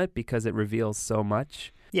the pilot, because it reveals so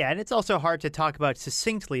much. Yeah, and it's also hard to talk about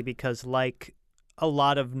succinctly because, like a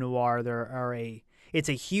lot of noir, it's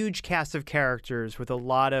a huge cast of characters with a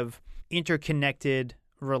lot of interconnected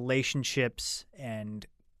relationships and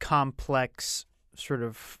complex sort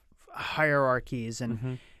of hierarchies.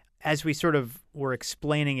 And as we sort of were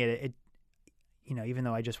explaining it, even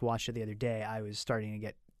though I just watched it the other day, I was starting to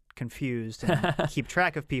get confused and keep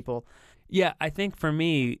track of people. Yeah, I think for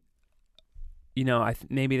me,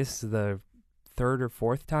 maybe this is the third or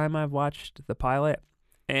fourth time I've watched the pilot,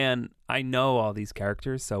 and I know all these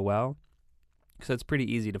characters so well, so it's pretty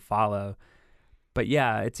easy to follow. But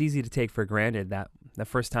yeah, it's easy to take for granted that the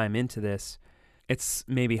first time into this, it's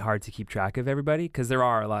maybe hard to keep track of everybody because there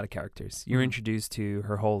are a lot of characters. You're introduced to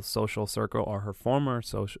her whole social circle, or her former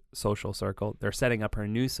social circle. They're setting up her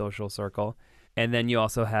new social circle. And then you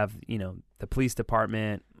also have, the police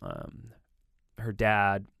department, her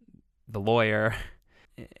dad, the lawyer,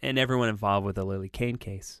 and everyone involved with the Lily Kane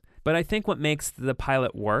case. But I think what makes the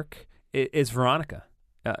pilot work is Veronica.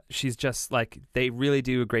 She's just like, they really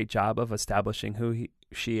do a great job of establishing who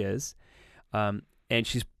she is. And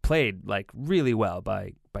she's played like really well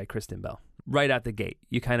by Kristen Bell. Right out the gate,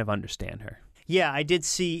 you kind of understand her. Yeah, I did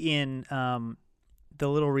see in the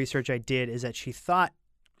little research I did is that she thought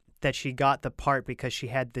that she got the part because she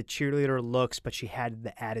had the cheerleader looks, but she had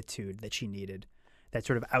the attitude that she needed, that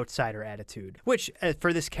sort of outsider attitude, which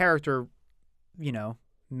for this character,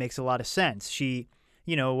 makes a lot of sense. She,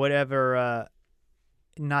 whatever,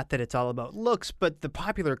 not that it's all about looks, but the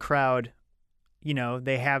popular crowd,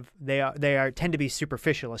 they tend to be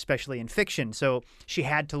superficial, especially in fiction. So she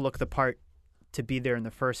had to look the part to be there in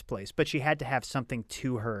the first place, but she had to have something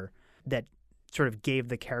to her that sort of gave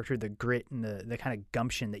the character the grit and the kind of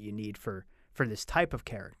gumption that you need for this type of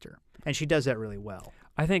character. And she does that really well.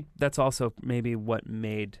 I think that's also maybe what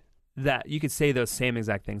made that. You could say those same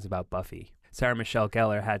exact things about Buffy. Sarah Michelle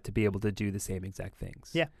Gellar had to be able to do the same exact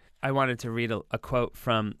things. Yeah. I wanted to read a quote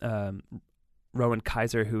from Rowan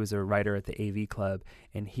Kaiser, who is a writer at the AV Club,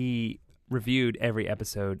 and he reviewed every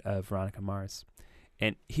episode of Veronica Mars.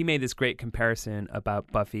 And he made this great comparison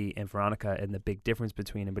about Buffy and Veronica and the big difference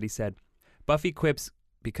between them. But he said, Buffy quips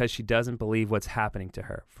because she doesn't believe what's happening to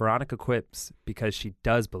her. Veronica quips because she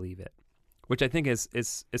does believe it. which I think is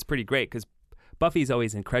pretty great because Buffy's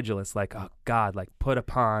always incredulous, like, oh God, like put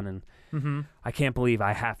upon, and I can't believe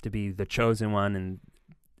I have to be the chosen one, and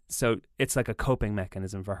so it's like a coping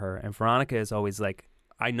mechanism for her. And Veronica is always like,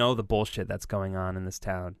 I know the bullshit that's going on in this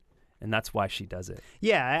town, and that's why she does it.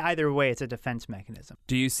 Yeah, either way, it's a defense mechanism.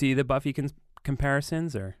 Do you see the Buffy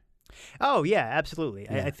comparisons, or? Oh yeah, absolutely.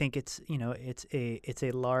 Yeah. I think it's it's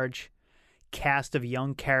a large cast of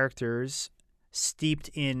young characters steeped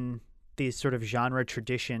in these sort of genre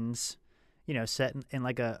traditions, set in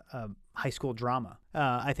like a high school drama.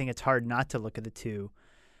 I think it's hard not to look at the two.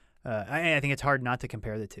 I think it's hard not to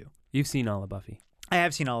compare the two. You've seen all of Buffy. I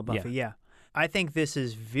have seen all of Buffy, yeah. I think this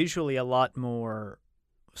is visually a lot more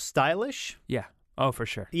stylish. Yeah. Oh, for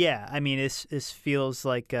sure. Yeah, I mean, this feels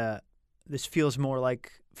like this feels more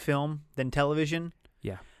like film than television.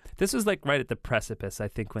 Yeah. This was like right at the precipice, I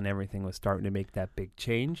think, when everything was starting to make that big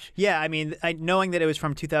change. Yeah, I mean, knowing that it was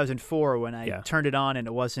from 2004 when I Yeah. turned it on and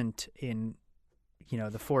it wasn't in,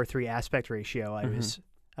 the 4:3 aspect ratio, I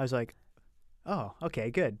was like, oh, okay,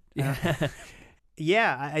 good. Yeah.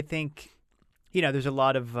 Yeah, I think, there's a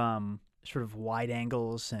lot of sort of wide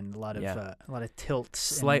angles and a lot of tilts,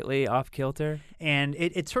 Slightly off kilter. and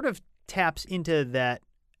it sort of taps into that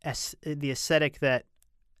the aesthetic that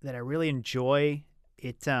I really enjoy.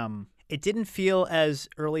 It didn't feel as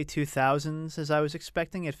early 2000s as I was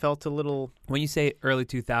expecting. It felt a little. When you say early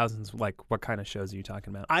 2000s, like what kind of shows are you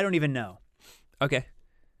talking about? I don't even know. Okay.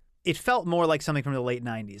 It felt more like something from the late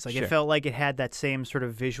 90s. Like Sure. it felt like it had that same sort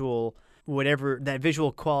of visual, that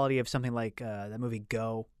visual quality of something like that movie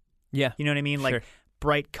Go. Yeah. You know what I mean? Sure. Like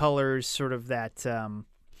bright colors, sort of that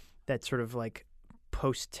sort of like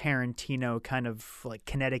post Tarantino kind of like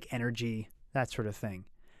kinetic energy, that sort of thing.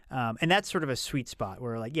 And that's sort of a sweet spot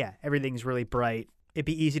where like, yeah, everything's really bright. It'd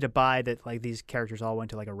be easy to buy that like these characters all went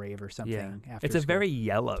to like a rave or something after It's a school. very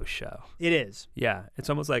yellow show. It is. Yeah. It's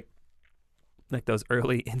almost like those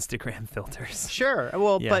early Instagram filters. Sure.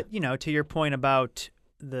 Well, Yeah. but to your point about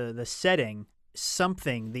the setting,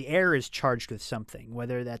 the air is charged with something,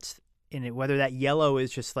 whether that's in it, whether that yellow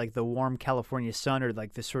is just like the warm California sun or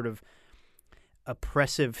like this sort of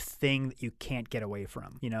oppressive thing that you can't get away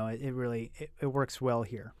from. It really works well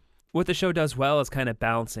here. What the show does well is kind of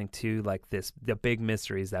balancing to like the big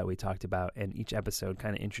mysteries that we talked about, and each episode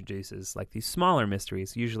kind of introduces like these smaller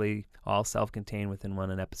mysteries, usually all self-contained within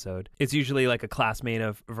one episode. It's usually like a classmate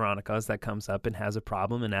of Veronica's that comes up and has a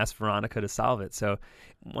problem and asks Veronica to solve it. So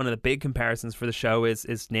one of the big comparisons for the show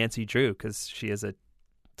is Nancy Drew, because she is a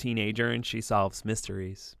teenager and she solves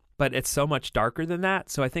mysteries. But it's so much darker than that.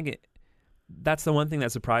 So I think that's the one thing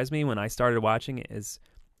that surprised me when I started watching it is,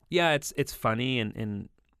 yeah, it's funny and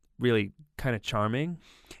really kind of charming.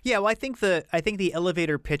 Yeah, well, I think the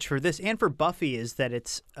elevator pitch for this and for Buffy is that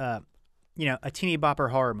it's a teeny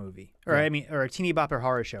bopper horror movie, or a teeny bopper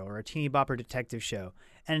horror show, or a teeny bopper detective show,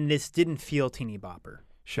 and this didn't feel teeny bopper.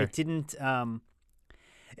 Sure. It didn't.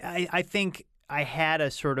 I think I had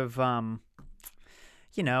a sort of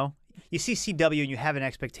you see CW and you have an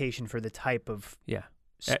expectation for the type of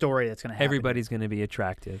story that's going to happen. Everybody's going to be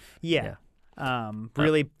attractive. Yeah.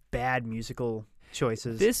 Really bad musical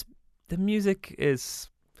choices. The music is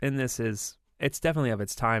it's definitely of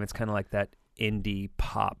its time. It's kind of like that indie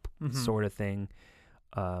pop sort of thing.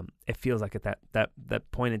 It feels like at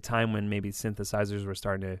that point in time when maybe synthesizers were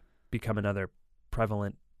starting to become another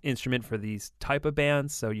prevalent instrument for these type of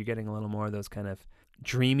bands. So you're getting a little more of those kind of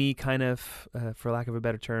dreamy kind of, for lack of a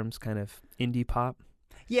better terms, kind of indie pop.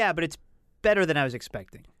 Yeah, but it's better than I was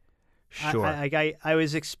expecting. Sure. I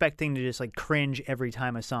was expecting to just like cringe every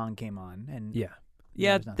time a song came on, and yeah.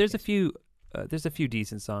 There's a few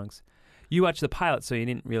decent songs. You watched the pilot, so you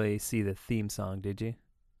didn't really see the theme song, did you?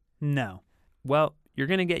 No. Well, you're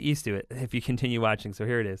gonna get used to it if you continue watching. So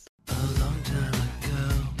here it is. A long time ago,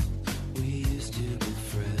 we used to be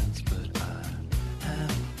friends, but I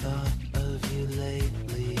haven't thought of you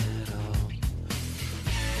lately at all.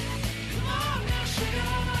 Come on now,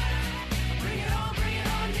 sugar, bring it on,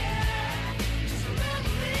 yeah. Just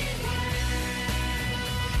remember me when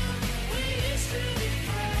we used to be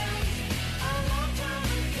friends. A long time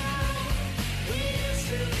ago, we used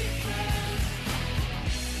to be friends.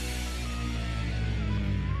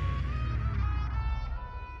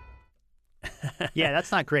 Yeah,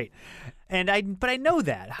 that's not great. But I know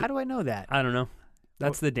that. How do I know that? I don't know.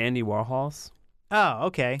 That's the Dandy Warhols. Oh,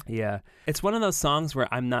 okay. Yeah. It's one of those songs where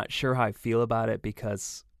I'm not sure how I feel about it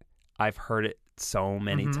because I've heard it so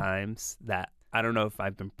many times that I don't know if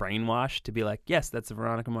I've been brainwashed to be like, yes, that's a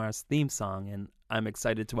Veronica Mars theme song, and I'm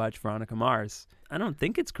excited to watch Veronica Mars. I don't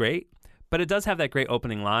think it's great, but it does have that great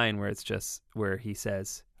opening line where it's just where he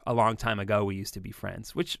says, a long time ago we used to be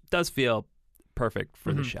friends, which does feel perfect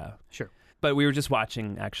for the show. Sure. But we were just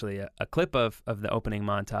watching actually a clip of the opening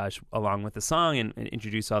montage along with the song and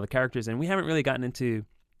introduce all the characters, and we haven't really gotten into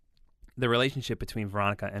the relationship between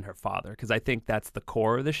Veronica and her father, because I think that's the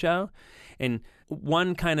core of the show. And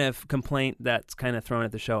one kind of complaint that's kind of thrown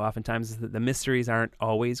at the show oftentimes is that the mysteries aren't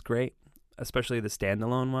always great, especially the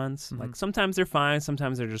standalone ones. Like sometimes they're fine,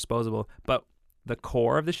 sometimes they're disposable, but the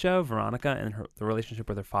core of the show, Veronica and the relationship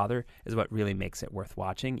with her father, is what really makes it worth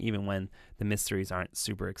watching, even when the mysteries aren't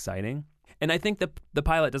super exciting. And I think the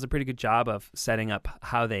pilot does a pretty good job of setting up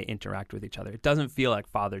how they interact with each other. It doesn't feel like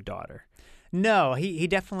father-daughter. No, he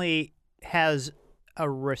definitely has a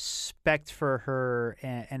respect for her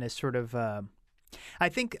and a sort of I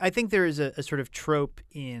think there is a sort of trope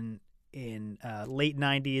in late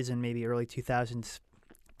 90s and maybe early 2000s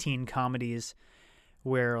teen comedies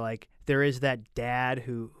where like there is that dad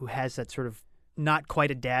who has that sort of not quite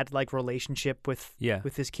a dad like relationship with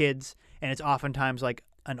his kids, and it's oftentimes like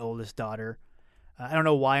an oldest daughter. I don't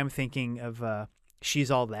know why I'm thinking of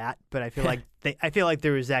She's All That, but I feel like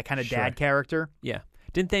there was that kind of dad character. Yeah.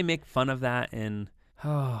 Didn't they make fun of that in,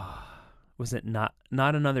 was it not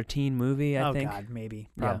Another Teen Movie, I think? Oh, God, maybe.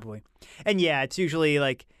 Probably. Yeah. And yeah, it's usually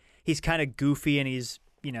like he's kind of goofy and he's,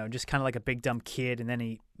 just kind of like a big dumb kid, and then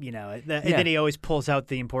he, and then he always pulls out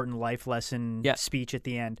the important life lesson speech at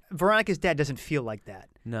the end. Veronica's dad doesn't feel like that.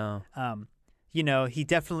 No.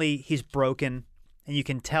 He's broken, and you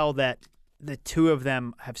can tell that the two of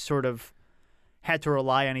them have sort of had to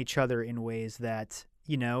rely on each other in ways that,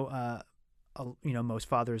 most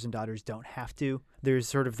fathers and daughters don't have to. There's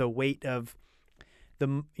sort of the weight of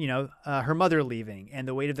her mother leaving, and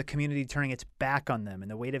the weight of the community turning its back on them,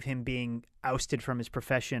 and the weight of him being ousted from his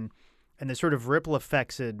profession, and the sort of ripple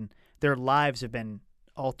effects in their lives have been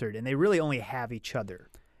altered, and they really only have each other.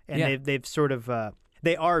 And they've sort of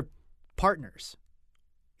they are partners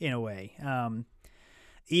in a way.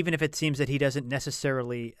 Even if it seems that he doesn't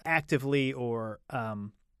necessarily actively or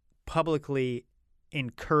publicly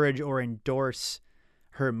encourage or endorse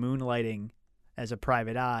her moonlighting as a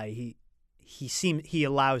private eye, he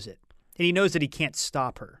allows it, and he knows that he can't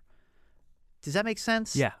stop her. Does that make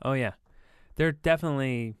sense? Yeah. Oh yeah. They're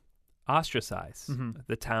definitely ostracized.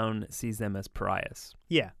 The town sees them as pariahs.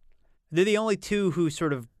 Yeah. They're the only two who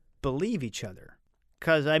sort of believe each other.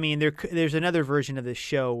 Because, I mean, there's another version of this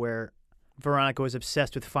show where Veronica was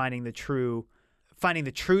obsessed with finding the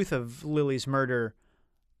truth of Lily's murder,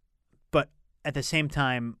 but at the same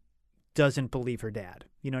time doesn't believe her dad.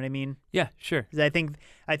 You know what I mean? Yeah, sure. I think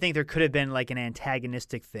there could have been like an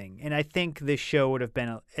antagonistic thing, and I think this show would have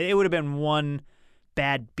been one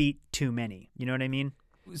bad beat too many. You know what I mean?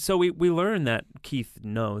 So we learn that Keith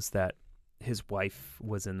knows that his wife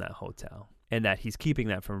was in that hotel, and that he's keeping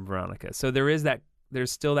that from Veronica. So there's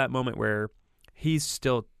still that moment where he's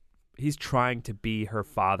trying to be her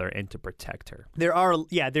father and to protect her.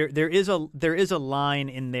 There is a line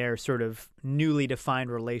in their sort of newly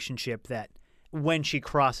defined relationship that when she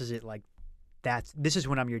crosses it, like this is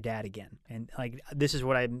when I'm your dad again, and like this is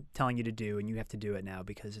what I'm telling you to do, and you have to do it now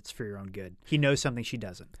because it's for your own good. He knows something she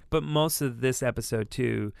doesn't. But most of this episode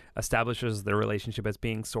too establishes their relationship as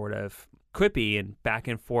being sort of quippy and back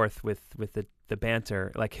and forth with the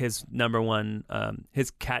banter. Like his number one,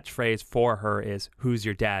 his catchphrase for her is "Who's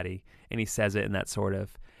your daddy?" and he says it in that sort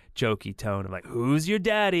of jokey tone of like, "Who's your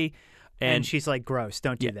daddy?" And she's like, "Gross,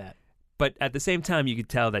 don't do that." But at the same time, you could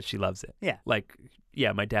tell that she loves it. Yeah. Like,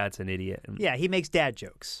 yeah, my dad's an idiot. And yeah, he makes dad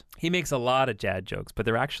jokes. He makes a lot of dad jokes, but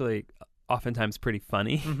they're actually oftentimes pretty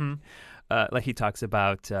funny. Mm-hmm. Like he talks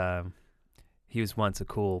about he was once a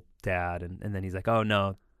cool dad, and then he's like, oh,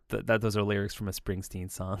 no, those are lyrics from a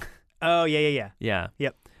Springsteen song. Oh, yeah. Yeah.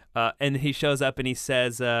 Yep. And he shows up and he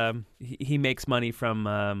says he makes money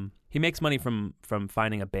from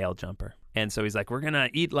finding a bail jumper. And so he's like, we're going to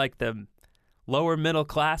eat like the lower middle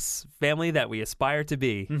class family that we aspire to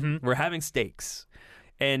be. Mm-hmm. We're having steaks.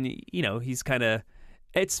 And, he's kind of,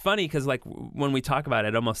 it's funny because like when we talk about it,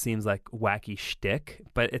 it almost seems like wacky shtick,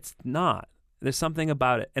 but it's not. There's something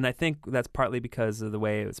about it. And I think that's partly because of the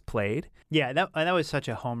way it was played. Yeah, that was such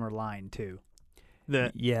a Homer line too.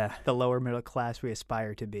 The lower middle class we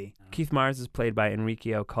aspire to be. Keith Mars is played by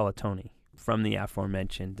Enrico Colantoni from the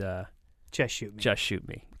aforementioned Just Shoot Me. Just Shoot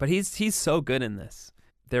Me. But he's so good in this.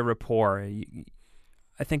 Their rapport,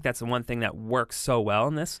 I think that's the one thing that works so well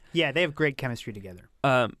in this. Yeah, they have great chemistry together.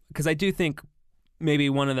 Because I do think maybe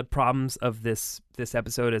one of the problems of this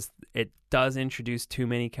episode is it does introduce too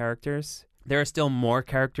many characters. There are still more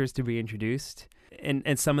characters to be introduced.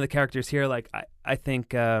 And some of the characters here, like I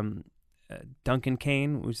think Duncan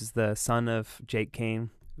Kane, which is the son of Jake Kane,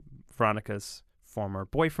 Veronica's former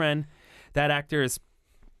boyfriend. That actor is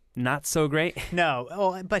not so great.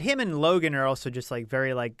 No, but him and Logan are also just like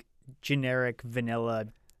very like generic vanilla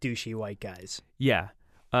douchey white guys. Yeah.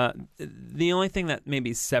 The only thing that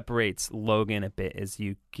maybe separates Logan a bit is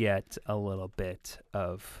you get a little bit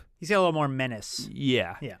of... He's got a little more menace.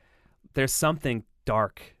 Yeah. Yeah. There's something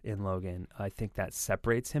dark in Logan. I think that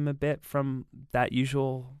separates him a bit from that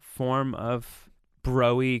usual form of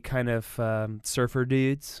bro-y kind of surfer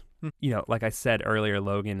dudes. You know, like I said earlier,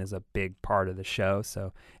 Logan is a big part of the show.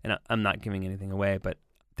 So, and I'm not giving anything away, but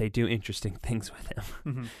they do interesting things with him.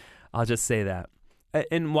 Mhm. I'll just say that.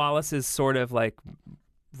 And Wallace is sort of like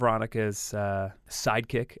Veronica's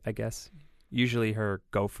sidekick, I guess. Usually her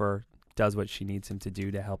gopher does what she needs him to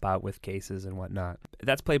do to help out with cases and whatnot.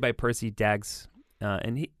 That's played by Percy Daggs,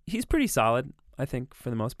 and he's pretty solid, I think,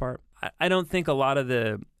 for the most part. I don't think a lot of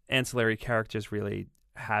the ancillary characters really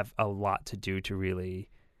have a lot to do to really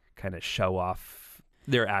kind of show off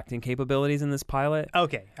their acting capabilities in this pilot.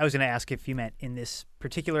 Okay, I was going to ask if you meant in this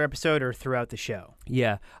particular episode or throughout the show.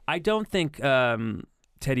 Yeah, I don't think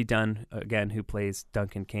Teddy Dunn, again, who plays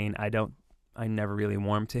Duncan Kane, I never really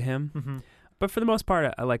warmed to him. Mm-hmm. But for the most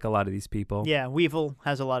part, I like a lot of these people. Yeah, Weevil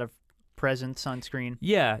has a lot of presence on screen.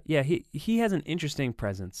 Yeah, he has an interesting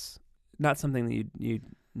presence. Not something that you'd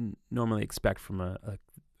normally expect from a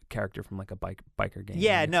character from like a biker gang.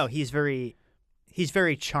 Yeah, I guess. no, he's very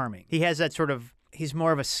charming. He has that sort of, he's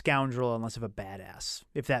more of a scoundrel and less of a badass,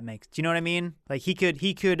 if that makes, do you know what I mean? Like he could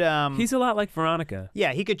He's a lot like Veronica.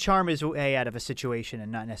 yeah, he could charm his way out of a situation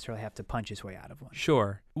and not necessarily have to punch his way out of one.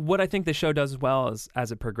 Sure. What I think the show does well is,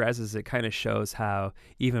 as it progresses, it kind of shows how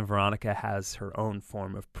even Veronica has her own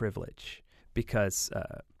form of privilege, because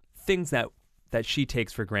things that she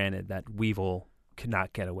takes for granted that Weevil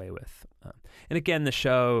cannot get away with. And again, the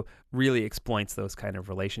show really exploits those kind of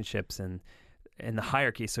relationships and the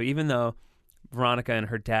hierarchy. So even though Veronica and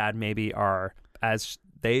her dad maybe are, as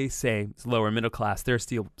they say, lower middle class, there's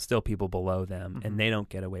still people below them, Mhm. and they don't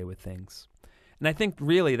get away with things. And I think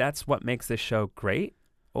really that's what makes this show great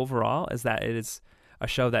overall, is that it is a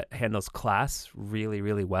show that handles class really,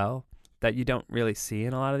 really well, that you don't really see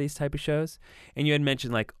in a lot of these type of shows. And you had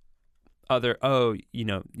mentioned like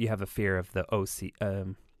you have a fear of the OC,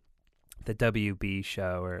 the WB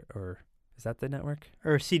show, or is that the network?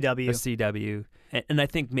 Or CW. Or CW. And I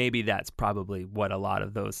think maybe that's probably what a lot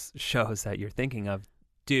of those shows that you're thinking of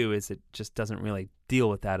do, is it just doesn't really deal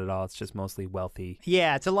with that at all. It's just mostly wealthy,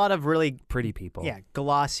 Yeah, it's a lot of really pretty people.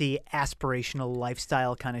 glossy, aspirational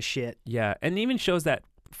lifestyle kind of shit. Yeah, and even shows that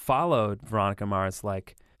followed Veronica Mars,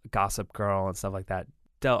 like Gossip Girl and stuff like that,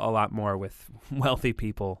 dealt a lot more with wealthy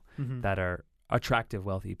people Mhm. that are attractive,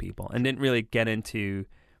 wealthy people, and didn't really get into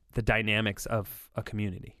the dynamics of a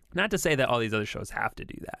community. Not to say that all these other shows have to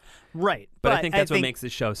do that, Right. but I think that's what makes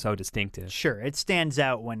this show so distinctive. Sure, it stands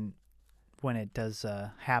out when it does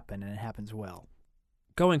happen, and it happens well.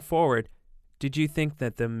 Going forward, did you think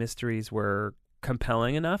that the mysteries were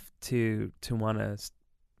compelling enough to want to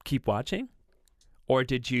keep watching? Or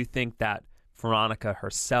did you think that Veronica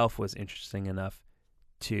herself was interesting enough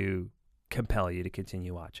to compel you to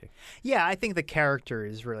continue watching? Yeah, I think the character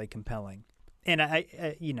is really compelling, and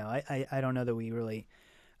I don't know that we really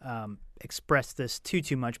expressed this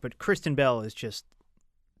too much, but Kristen Bell is just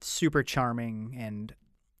super charming, and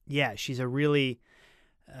yeah, she's a really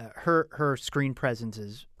her screen presence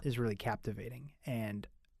is really captivating, and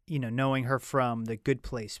knowing her from The Good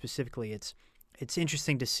Place specifically, it's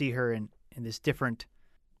interesting to see her in this different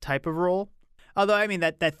type of role. Although I mean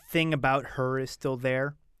that thing about her is still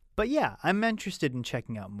there. But yeah, I'm interested in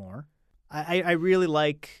checking out more. I really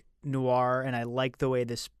like noir, and I like the way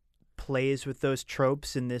this plays with those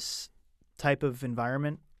tropes in this type of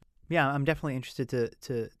environment. Yeah, I'm definitely interested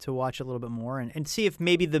to watch a little bit more and see if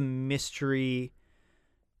maybe the mystery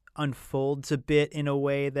unfolds a bit in a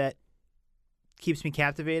way that keeps me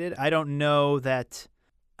captivated. I don't know that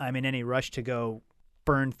I'm in any rush to go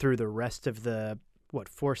burn through the rest of the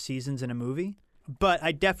 4 seasons in a movie, but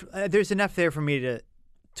I there's enough there for me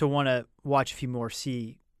to want to watch a few more,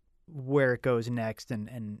 see where it goes next,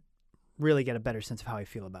 and really get a better sense of how I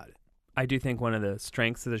feel about it. I do think one of the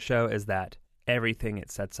strengths of the show is that everything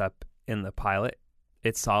it sets up in the pilot,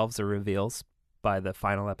 it solves or reveals by the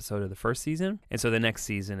final episode of the first season. And so the next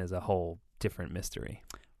season is a whole different mystery.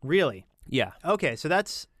 Really? Yeah. Okay, so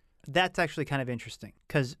that's actually kind of interesting,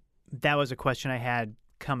 because that was a question I had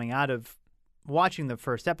coming out of watching the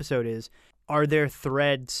first episode is, are there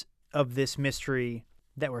threads of this mystery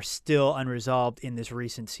that were still unresolved in this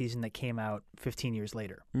recent season that came out 15 years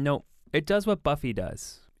later? No, it does what Buffy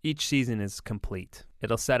does. Each season is complete.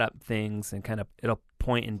 It'll set up things and it'll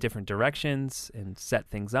point in different directions and set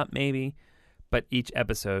things up maybe, but each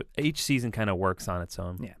season kind of works on its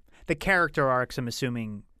own. Yeah. The character arcs, I'm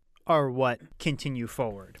assuming, are what continue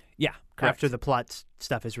forward Yeah, correct. after the plot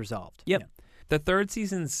stuff is resolved. Yep. Yeah. The third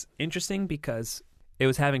season's interesting because it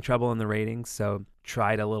was having trouble in the ratings, so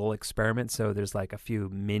tried a little experiment. So there's like a few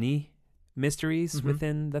mini mysteries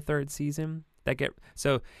within the third season that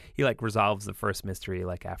so he like resolves the first mystery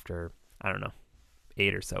like after, I don't know,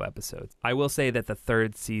 8 or so episodes. I will say that the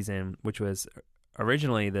third season, which was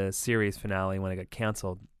originally the series finale when it got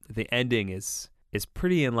canceled, the ending is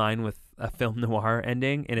pretty in line with a film noir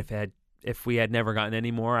ending. And if we had never gotten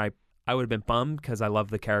any more, I would have been bummed because I love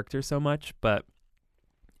the character so much, but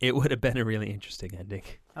it would have been a really interesting ending.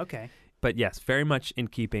 Okay. But yes, very much in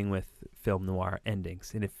keeping with film noir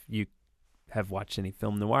endings. And if you have watched any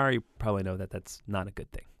film noir, you probably know that that's not a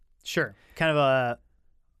good thing. Sure. Kind of a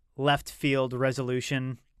left field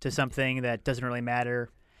resolution to something that doesn't really matter.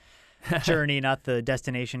 Journey, not the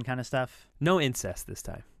destination kind of stuff. No incest this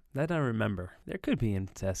time. That I remember. There could be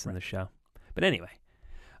incest in the show. But anyway.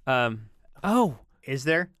 Is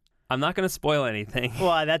there? I'm not going to spoil anything.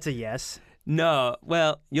 Well, that's a yes. No.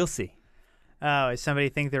 Well, you'll see. Oh, does somebody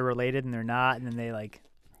think they're related and they're not, and then they like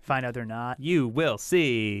find out they're not? You will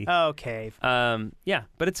see. Okay. Yeah,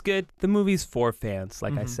 but it's good. The movie's for fans,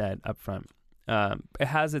 like I said up front. It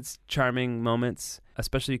has its charming moments,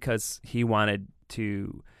 especially because he wanted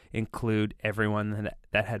to include everyone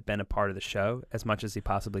that had been a part of the show as much as he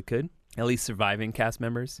possibly could, at least surviving cast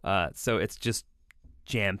members. So it's just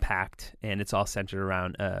jam-packed, and it's all centered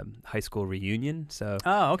around high school reunion. So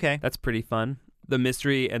okay. that's pretty fun. The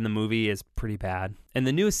mystery and the movie is pretty bad. And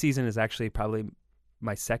the newest season is actually probably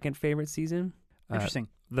my second favorite season. Interesting.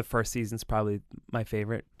 The first season's probably my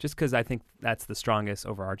favorite, just because I think that's the strongest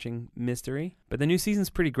overarching mystery. But the new season's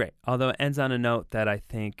pretty great, although it ends on a note that I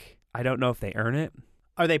don't know if they earn it.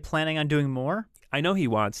 Are they planning on doing more? I know he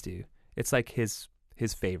wants to. It's like his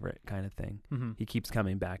favorite kind of thing. Mm-hmm. He keeps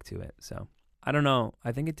coming back to it. So I don't know.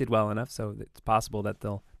 I think it did well enough, so it's possible that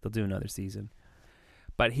they'll do another season.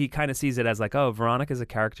 But he kind of sees it as like, oh, Veronica's a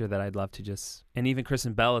character that I'd love to just... And even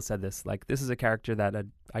Kristen Bell has said this, like, this is a character that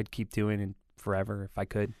I'd keep doing and forever if I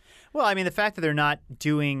could. Well, I mean, the fact that they're not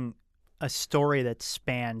doing a story that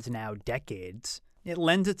spans now decades, it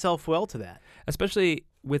lends itself well to that. Especially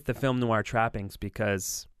with the film noir trappings,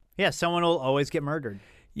 because... Yeah, someone will always get murdered.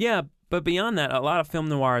 Yeah, but beyond that, a lot of film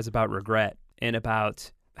noir is about regret and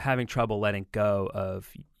about having trouble letting go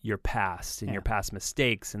of your past and your past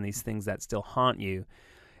mistakes and these things that still haunt you.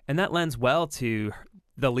 And that lends well to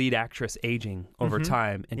the lead actress aging over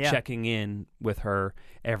time and checking in with her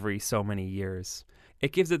every so many years.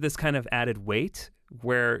 It gives it this kind of added weight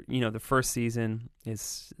where, the first season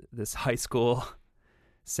is this high school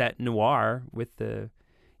set noir with a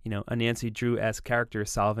Nancy Drew-esque character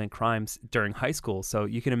solving crimes during high school. So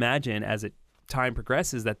you can imagine as time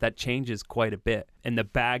progresses that changes quite a bit, and the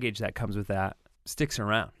baggage that comes with that sticks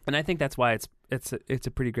around. And I think that's why it's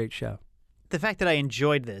a pretty great show. The fact that I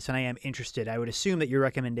enjoyed this and I am interested, I would assume that your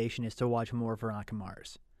recommendation is to watch more Veronica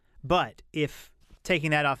Mars. But if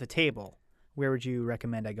taking that off the table, where would you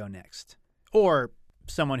recommend I go next? Or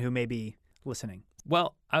someone who may be listening.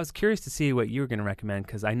 Well, I was curious to see what you were going to recommend,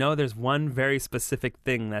 because I know there's one very specific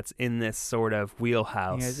thing that's in this sort of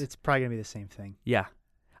wheelhouse. Yeah, it's probably going to be the same thing. Yeah.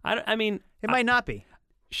 I mean... It might not be.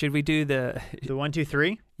 Should we do the... The 1, 2,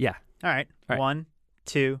 3? Yeah. All right. All right. 1,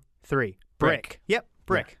 2, 3. Brick. Yep.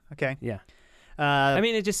 Brick. Yeah. Okay. Yeah. I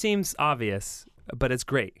mean, it just seems obvious, but it's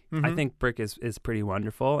great. I think Brick is pretty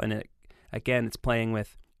wonderful, and it's playing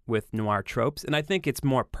with noir tropes, and I think it's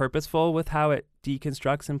more purposeful with how it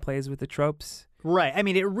deconstructs and plays with the tropes. Right. I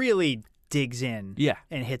mean, it really digs in Yeah.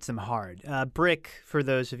 and hits them hard. Brick, for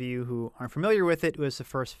those of you who aren't familiar with it, was the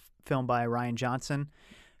first film by Rian Johnson,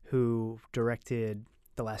 who directed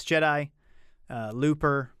The Last Jedi,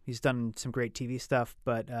 Looper. He's done some great TV stuff,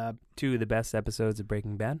 but... 2 of the best episodes of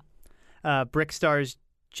Breaking Bad. Brick stars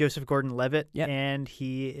Joseph Gordon-Levitt, Yep. and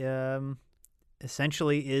he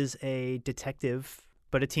essentially is a detective,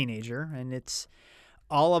 but a teenager, and it's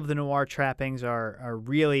all of the noir trappings are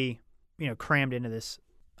really crammed into this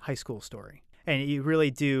high school story, and you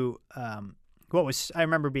really do. I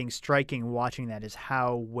remember being striking watching that is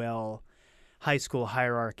how well high school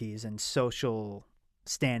hierarchies and social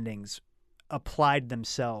standings applied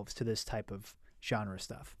themselves to this type of genre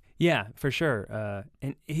stuff. Yeah, for sure.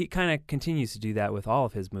 And he kind of continues to do that with all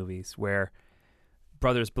of his movies, where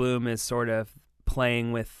Brothers Bloom is sort of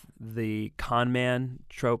playing with the con man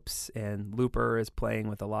tropes, and Looper is playing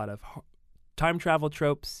with a lot of time travel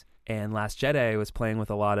tropes, and Last Jedi was playing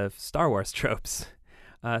with a lot of Star Wars tropes.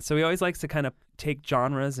 So he always likes to kind of take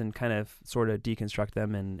genres and kind of sort of deconstruct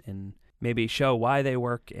them and maybe show why they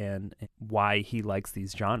work and why he likes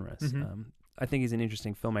these genres. Mhm. I think he's an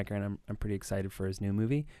interesting filmmaker, and I'm pretty excited for his new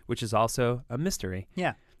movie, which is also a mystery.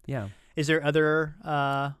 Yeah. Yeah. Is there other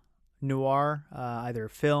noir, either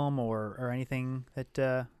film or anything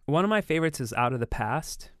that? One of my favorites is Out of the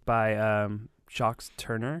Past by Jacques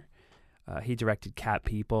Turner. He directed Cat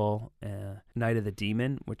People, Night of the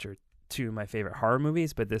Demon, which are two of my favorite horror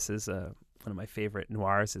movies, but this is one of my favorite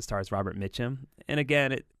noirs. It stars Robert Mitchum. And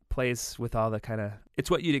again, it plays with all the kind of...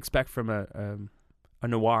 It's what you'd expect from a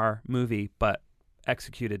noir movie, but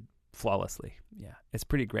executed flawlessly. Yeah, it's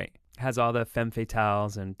pretty great. It has all the femme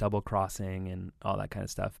fatales and double crossing and all that kind of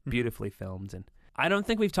stuff. Beautifully filmed. And I don't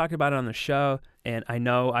think we've talked about it on the show, and I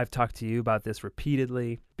know I've talked to you about this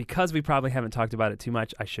repeatedly. Because we probably haven't talked about it too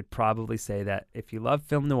much, I should probably say that if you love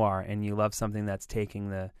film noir and you love something that's taking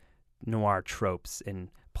the noir tropes and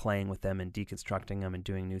playing with them and deconstructing them and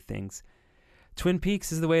doing new things, Twin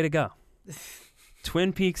Peaks is the way to go.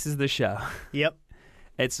 Twin Peaks is the show. Yep.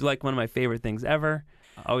 It's like one of my favorite things ever.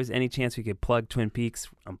 Always, any chance we could plug Twin Peaks,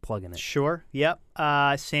 I'm plugging it. Sure. Yep.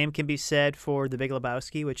 Same can be said for The Big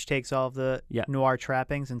Lebowski, which takes all of the noir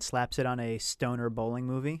trappings and slaps it on a stoner bowling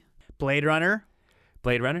movie. Blade Runner.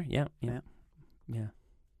 Blade Runner? Yeah.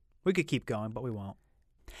 We could keep going, but we won't.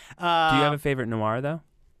 Do you have a favorite noir, though?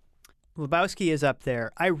 Lebowski is up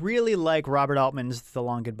there. I really like Robert Altman's The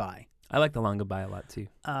Long Goodbye. I like The Long Goodbye a lot, too.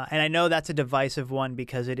 And I know that's a divisive one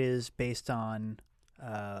because it is based on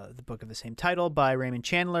the book of the same title by Raymond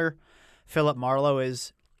Chandler. Philip Marlowe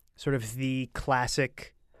is sort of the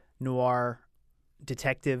classic noir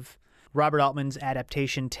detective. Robert Altman's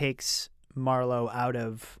adaptation takes Marlowe out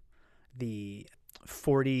of the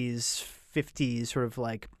 40s, 50s, sort of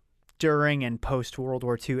like during and post-World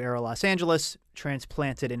War II era Los Angeles,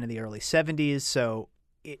 transplanted into the early 70s. So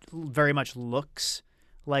it very much looks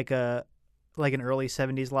like an early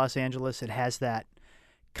 70s Los Angeles. It has that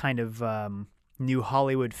kind of New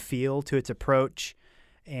Hollywood feel to its approach.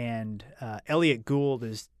 And Elliot Gould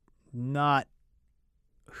is not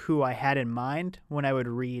who I had in mind when I would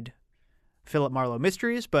read Philip Marlowe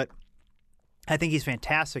mysteries, but I think he's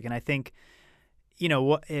fantastic. And I think,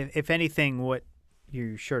 if anything, what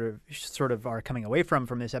you sort of are coming away from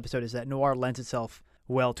this episode is that noir lends itself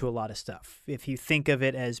well to a lot of stuff. If you think of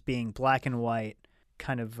it as being black and white,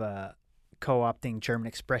 kind of co-opting German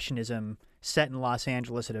expressionism, set in Los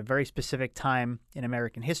Angeles at a very specific time in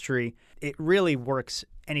American history, it really works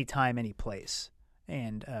anytime, any place.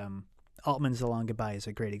 And Altman's The Long Goodbye is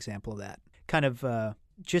a great example of that. Kind of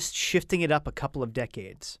just shifting it up a couple of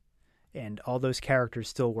decades, and all those characters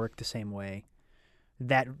still work the same way.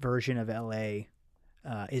 That version of L.A.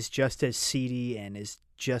 Is just as seedy and is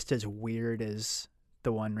just as weird as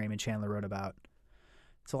the one Raymond Chandler wrote about.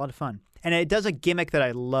 It's a lot of fun. And it does a gimmick that I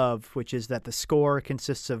love, which is that the score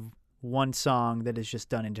consists of one song that is just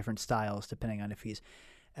done in different styles, depending on if he's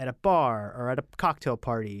at a bar or at a cocktail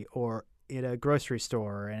party or at a grocery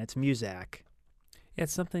store, and it's Muzak. Yeah,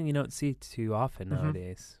 it's something you don't see too often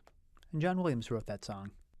nowadays. And John Williams wrote that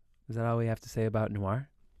song. Is that all we have to say about noir?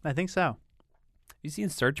 I think so. You seen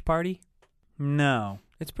Search Party? No.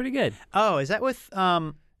 It's pretty good. Oh, is that with...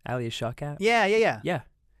 Alia Shawkat? Yeah. Yeah.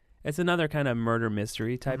 It's another kind of murder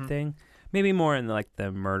mystery type thing. Maybe more in like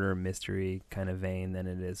the murder mystery kind of vein than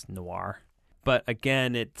it is noir. But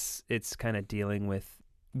again, it's kind of dealing with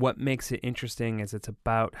what makes it interesting is it's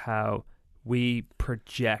about how we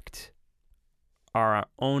project our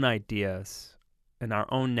own ideas and our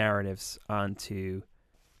own narratives onto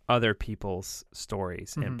other people's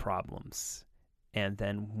stories and problems. And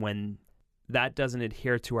then when that doesn't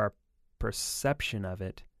adhere to our perception of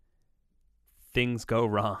it, things go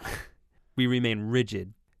wrong. We remain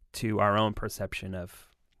rigid to our own perception of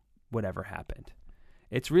whatever happened.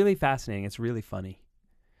 It's really fascinating. It's really funny.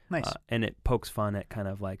 Nice. And it pokes fun at kind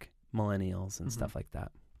of like millennials and stuff like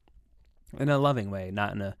that. In a loving way,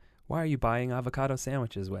 not in a, why are you buying avocado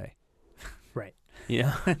sandwiches way? Right. You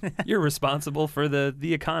know, you're responsible for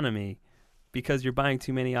the economy because you're buying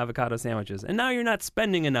too many avocado sandwiches. And now you're not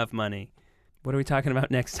spending enough money. What are we talking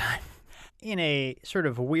about next time? In a sort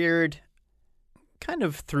of weird kind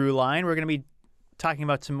of through line, we're going to be talking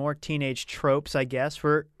about some more teenage tropes, I guess.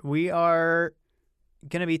 We are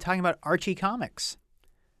going to be talking about Archie comics.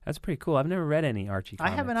 That's pretty cool. I've never read any Archie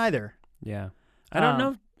comics. I haven't either. Yeah. I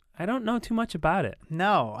don't know too much about it.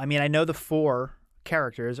 No. I mean, I know the four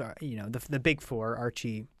characters, are, the big four,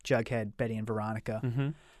 Archie, Jughead, Betty, and Veronica. Mm-hmm.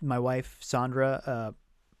 My wife, Sandra,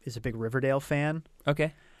 is a big Riverdale fan.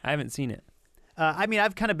 Okay. I haven't seen it. I mean,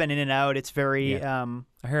 I've kind of been in and out. It's very... I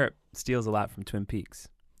hear it steals a lot from Twin Peaks.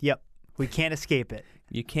 Yep. We can't escape it.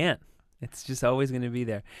 You can't. It's just always going to be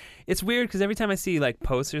there. It's weird because every time I see like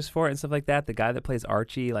posters for it and stuff like that, the guy that plays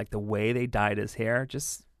Archie, like the way they dyed his hair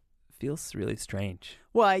just feels really strange.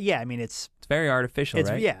 Well, yeah, I mean, it's very artificial,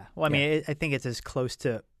 right? Yeah. Well, I mean, I think it's as close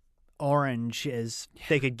to orange as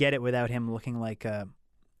they could get it without him looking like a,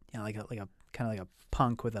 like a kind of like a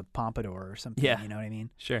punk with a pompadour or something. Yeah. You know what I mean?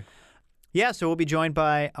 Sure. Yeah. So we'll be joined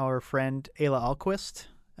by our friend Ayla Alquist,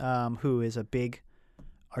 who is a big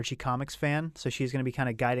Archie Comics fan. So she's going to be kind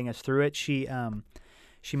of guiding us through it. She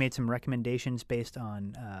made some recommendations based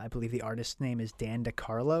on, I believe the artist's name is Dan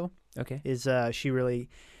DeCarlo. Okay. She really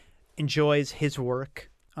enjoys his work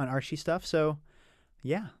on Archie stuff. So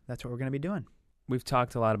yeah, that's what we're going to be doing. We've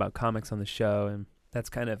talked a lot about comics on the show, and that's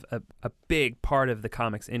kind of a big part of the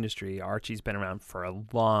comics industry. Archie's been around for a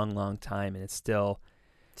long, long time, and it's still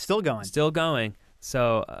going. Still going.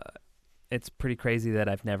 So it's pretty crazy that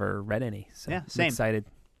I've never read any. So yeah, I'm same. excited.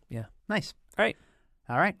 Yeah. Nice. All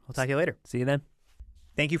right. We'll talk to you later. See you then.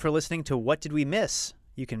 Thank you for listening to What Did We Miss?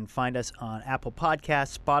 You can find us on Apple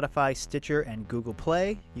Podcasts, Spotify, Stitcher, and Google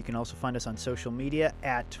Play. You can also find us on social media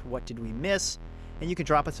at What Did We Miss? And you can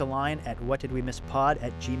drop us a line at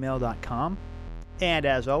whatdidwemisspod@gmail.com. And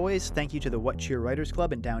as always, thank you to the What Cheer Writers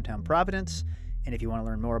Club in downtown Providence. And if you want to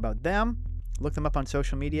learn more about them, look them up on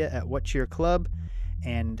social media at What Cheer Club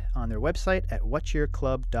and on their website at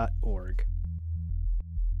whatcheerclub.org.